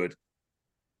whom you do it.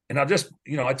 And I just,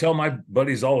 I tell my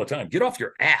buddies all the time, get off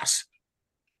your ass.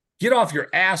 Get off your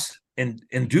ass and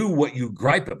do what you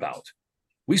gripe about.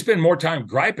 We spend more time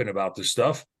griping about this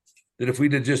stuff that if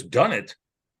we'd have just done it,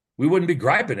 we wouldn't be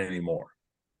griping anymore.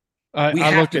 We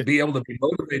have to be able to be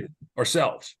motivated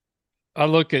ourselves. I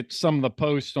look at some of the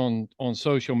posts on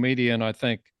social media and I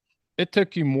think, it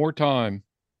took you more time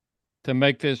to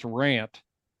make this rant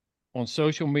on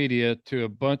social media to a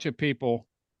bunch of people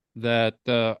that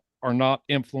are not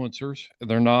influencers.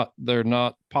 They're not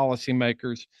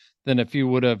policymakers than if you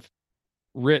would have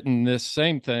written this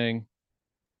same thing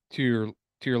to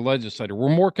your legislator. We're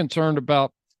more concerned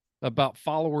about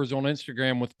followers on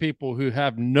Instagram with people who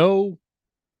have no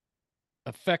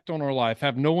effect on our life,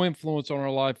 have no influence on our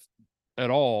life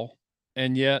at all,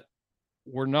 and yet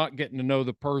we're not getting to know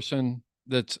the person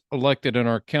that's elected in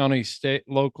our county, state,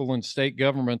 local, and state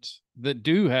governments that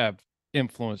do have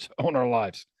influence on our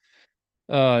lives.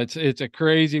 It's a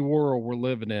crazy world we're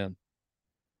living in.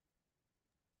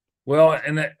 Well,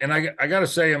 and I got to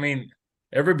say, I mean,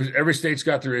 every state's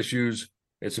got their issues.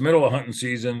 It's the middle of hunting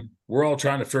season. We're all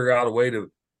trying to figure out a way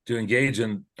to engage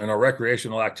in our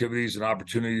recreational activities and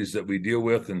opportunities that we deal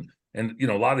with. And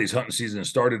a lot of these hunting seasons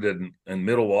started in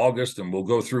middle of August and we'll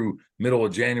go through middle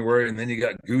of January. And then you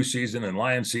got goose season and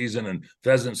lion season and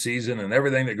pheasant season and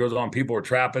everything that goes on. People are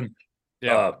trapping.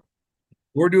 Yeah.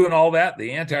 We're doing all that.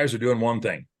 The antis are doing one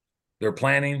thing. They're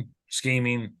planning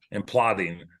scheming, and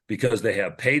plotting because they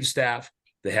have paid staff,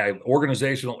 they have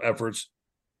organizational efforts,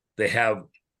 they have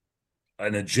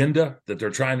an agenda that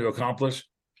they're trying to accomplish,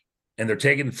 and they're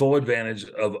taking full advantage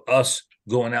of us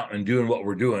going out and doing what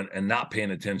we're doing and not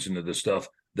paying attention to the stuff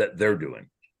that they're doing.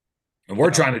 And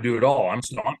we're trying to do it all. I'm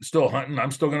still hunting.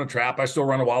 I'm still going to trap. I still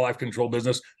run a wildlife control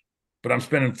business, but I'm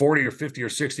spending 40 or 50 or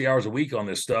 60 hours a week on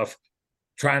this stuff,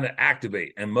 trying to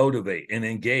activate and motivate and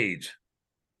engage.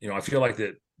 I feel like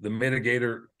the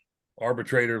mitigator,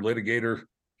 arbitrator, litigator,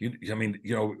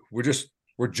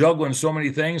 we're juggling so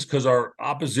many things because our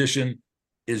opposition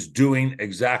is doing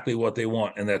exactly what they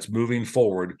want, and that's moving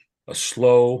forward a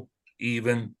slow,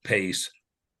 even pace,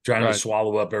 trying to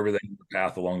swallow up everything in the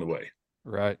path along the way.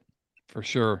 Right. For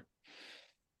sure.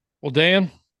 Well,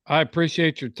 Dan, I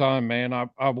appreciate your time, man.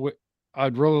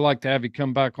 I'd really like to have you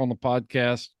come back on the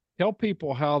podcast. Tell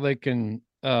people how they can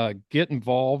get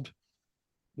involved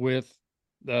with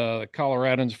the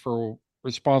Coloradans for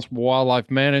Responsible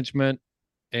Wildlife Management,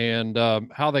 and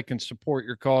how they can support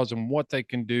your cause and what they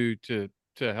can do to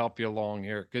help you along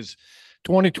here. Because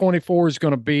 2024 is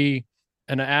going to be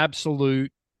an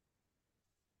absolute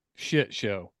shit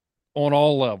show on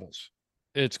all levels.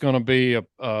 It's going to be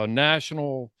a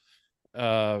national,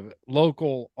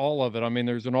 local, all of it. I mean,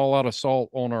 there's an all-out assault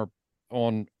on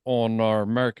our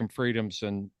American freedoms,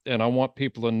 and I want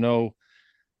people to know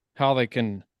how they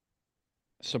can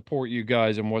support you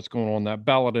guys and what's going on. That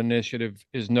ballot initiative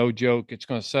is no joke. It's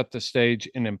going to set the stage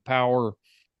and empower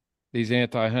these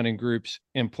anti-hunting groups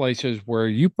in places where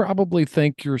you probably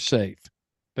think you're safe.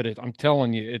 But I'm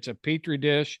telling you, it's a petri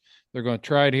dish. They're going to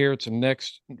try it here. It's a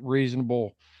next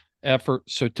reasonable effort.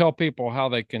 So tell people how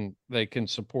they can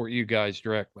support you guys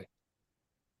directly.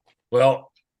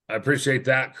 Well, I appreciate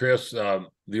that, Chris.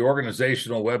 The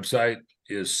organizational website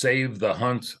is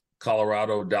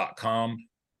savethehuntcolorado.com.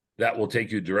 That will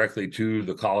take you directly to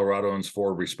the Coloradans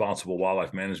for Responsible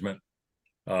Wildlife Management.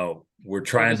 We're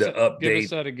trying to update. Give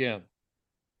us that again.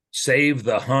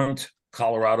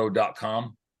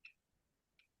 savethehuntcolorado.com.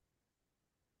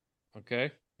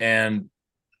 Okay. And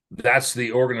that's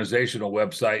the organizational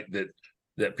website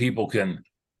that people can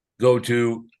go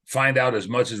to, find out as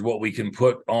much as what we can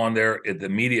put on there at the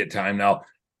immediate time. Now,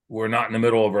 we're not in the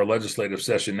middle of our legislative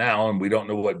session now, and we don't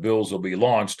know what bills will be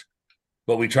launched,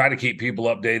 but we try to keep people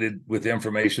updated with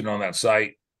information on that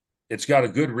site. It's got a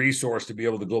good resource to be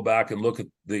able to go back and look at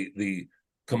the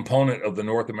component of the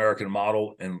North American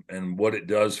model and what it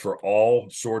does for all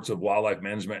sorts of wildlife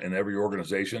management in every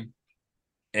organization.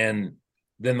 And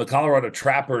then the Colorado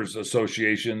Trappers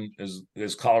Association is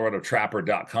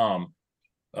coloradotrapper.com.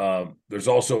 There's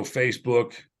also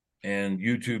Facebook and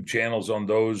YouTube channels on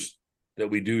those that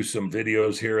we do some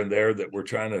videos here and there that we're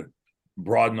trying to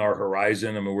broaden our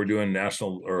horizon. I mean, we're doing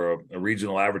national or a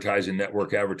regional advertising,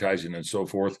 network advertising, and so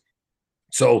forth.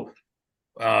 So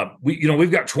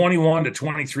we've got 21 to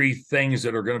 23 things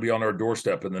that are going to be on our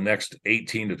doorstep in the next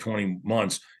 18 to 20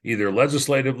 months, either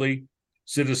legislatively,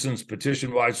 citizens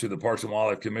petition wise through the Parks and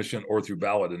Wildlife Commission, or through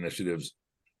ballot initiatives.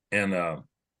 And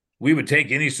we would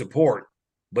take any support,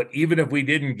 but even if we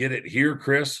didn't get it here,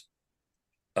 Chris,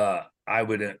 I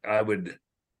would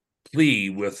plea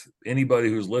with anybody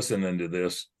who's listening to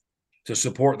this to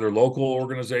support their local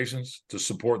organizations, to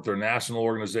support their national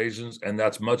organizations. And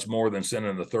that's much more than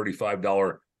sending a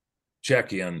 $35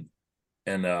 check in.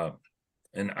 And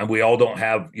we all don't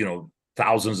have,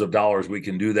 thousands of dollars. We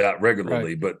can do that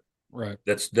regularly, but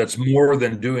that's more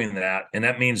than doing that. And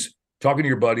that means talking to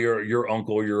your buddy or your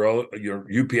uncle, your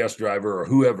UPS driver or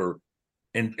whoever,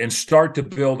 and start to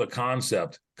build a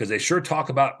concept, because they sure talk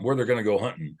about where they're going to go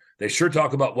hunting. They sure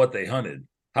talk about what they hunted.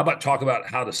 How about talk about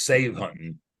how to save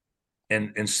hunting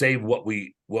and save what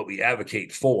we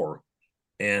advocate for.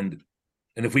 And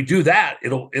if we do that,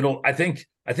 I think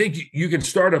you can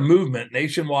start a movement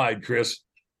nationwide, Chris,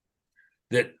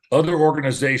 that other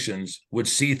organizations would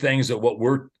see things that what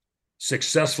we're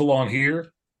successful on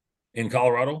here in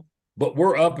Colorado, but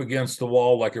we're up against the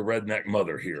wall like a redneck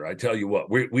mother here. I tell you what,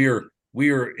 we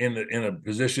are in a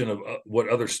position of what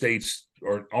other states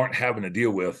aren't having to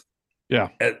deal with. Yeah,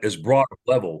 at as broad a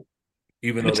level,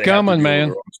 even though it's coming,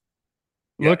 man.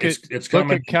 Look at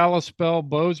Kalispell,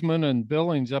 Bozeman, and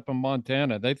Billings up in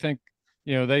Montana. They think,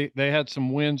 they had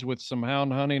some wins with some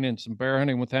hound hunting and some bear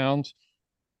hunting with hounds,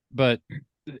 but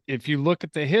if you look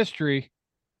at the history,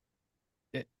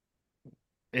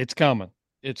 it's coming.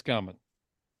 It's coming.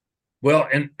 Well,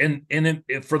 and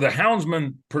for the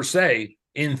houndsman per se,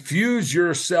 infuse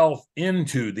yourself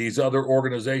into these other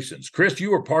organizations. Chris,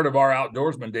 you were part of our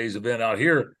Outdoorsman Days event out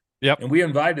here. Yep. And we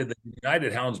invited the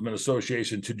United Houndsman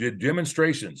Association to do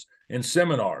demonstrations and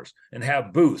seminars and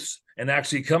have booths and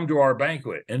actually come to our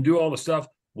banquet and do all the stuff.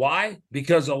 Why?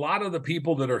 Because a lot of the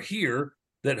people that are here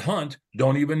that hunt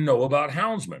don't even know about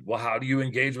houndsmen. Well, how do you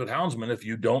engage with houndsmen if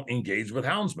you don't engage with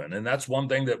houndsmen? And that's one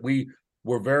thing that we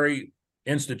were very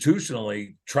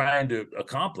institutionally trying to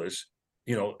accomplish,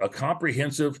 a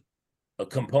comprehensive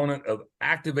component of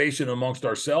activation amongst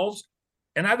ourselves.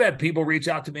 And I've had people reach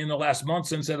out to me in the last month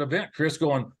since that event, Chris,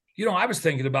 going, I was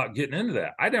thinking about getting into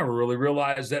that. I never really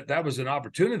realized that that was an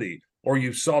opportunity. Or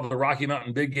you saw the Rocky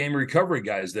Mountain big game recovery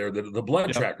guys there, the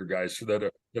blood tracker guys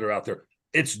that are out there.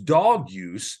 It's dog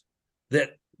use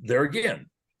that there again,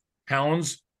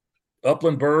 hounds,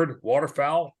 upland bird,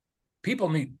 waterfowl. People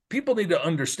need to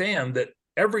understand that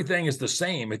everything is the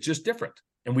same. It's just different,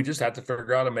 and we just have to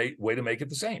figure out a way to make it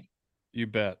the same. You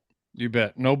bet.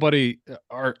 Nobody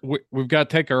we've got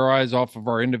to take our eyes off of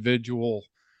our individual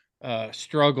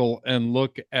struggle and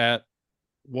look at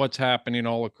what's happening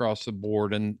all across the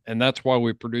board. And that's why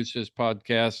we produce this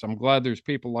podcast. I'm glad there's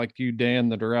people like you, Dan,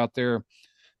 that are out there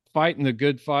fighting the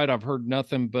good fight. I've heard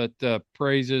nothing but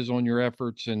praises on your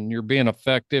efforts, and you're being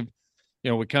effective.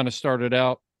 We kind of started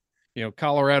out,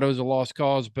 Colorado's a lost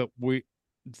cause, but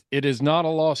it is not a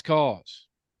lost cause.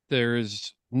 There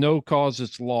is no cause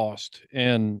that's lost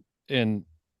in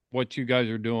what you guys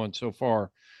are doing so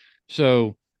far.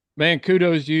 So, man,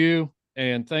 kudos to you,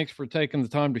 and thanks for taking the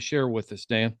time to share with us,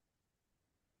 Dan.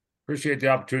 Appreciate the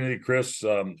opportunity, Chris.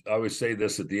 I always say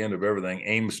this at the end of everything: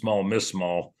 aim small, miss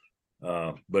small.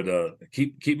 But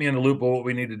keep me in the loop of what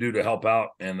we need to do to help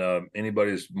out, and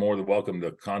anybody's more than welcome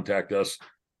to contact us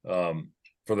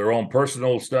for their own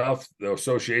personal stuff, the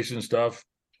association stuff,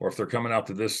 or if they're coming out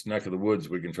to this neck of the woods,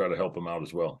 we can try to help them out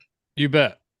as well. You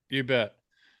bet.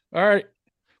 All right.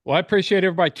 Well, I appreciate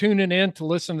everybody tuning in to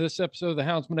listen to this episode of the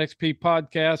Houndsman XP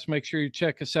podcast. Make sure you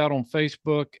check us out on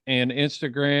Facebook and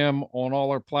Instagram, on all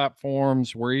our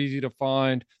platforms. We're easy to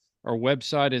find. Our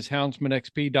website is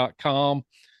houndsmanxp.com,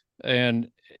 and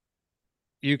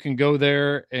you can go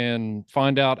there and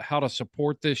find out how to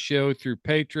support this show through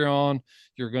Patreon.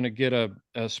 You're going to get a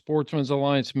Sportsman's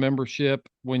Alliance membership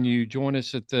when you join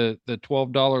us at the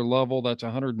 $12 level. That's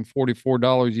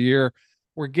 $144 a year.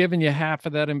 We're giving you half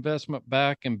of that investment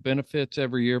back in benefits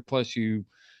every year, plus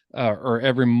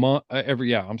every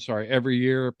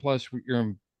year, plus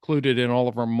you're included in all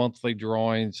of our monthly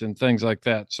drawings and things like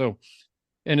that. So,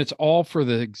 and it's all for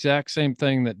the exact same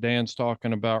thing that Dan's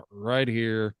talking about right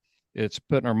here. It's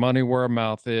putting our money where our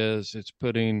mouth is. It's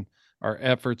putting our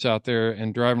efforts out there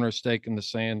and driving our stake in the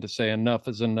sand to say enough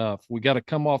is enough. We got to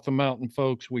come off the mountain,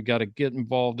 folks. We got to get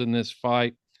involved in this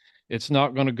fight. It's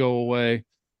not going to go away.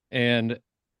 And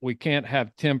we can't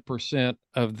have 10%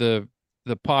 of the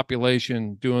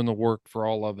population doing the work for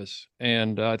all of us.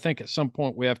 And I think at some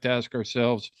point we have to ask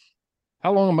ourselves,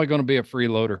 how long am I going to be a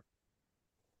freeloader?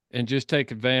 And just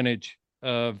take advantage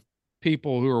of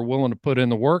people who are willing to put in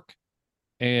the work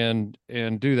and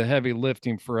do the heavy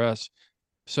lifting for us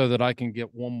so that I can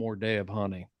get one more day of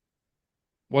hunting.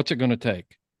 What's it going to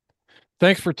take?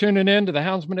 Thanks for tuning in to the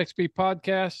Houndsman XP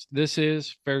podcast. This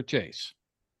is Fair Chase.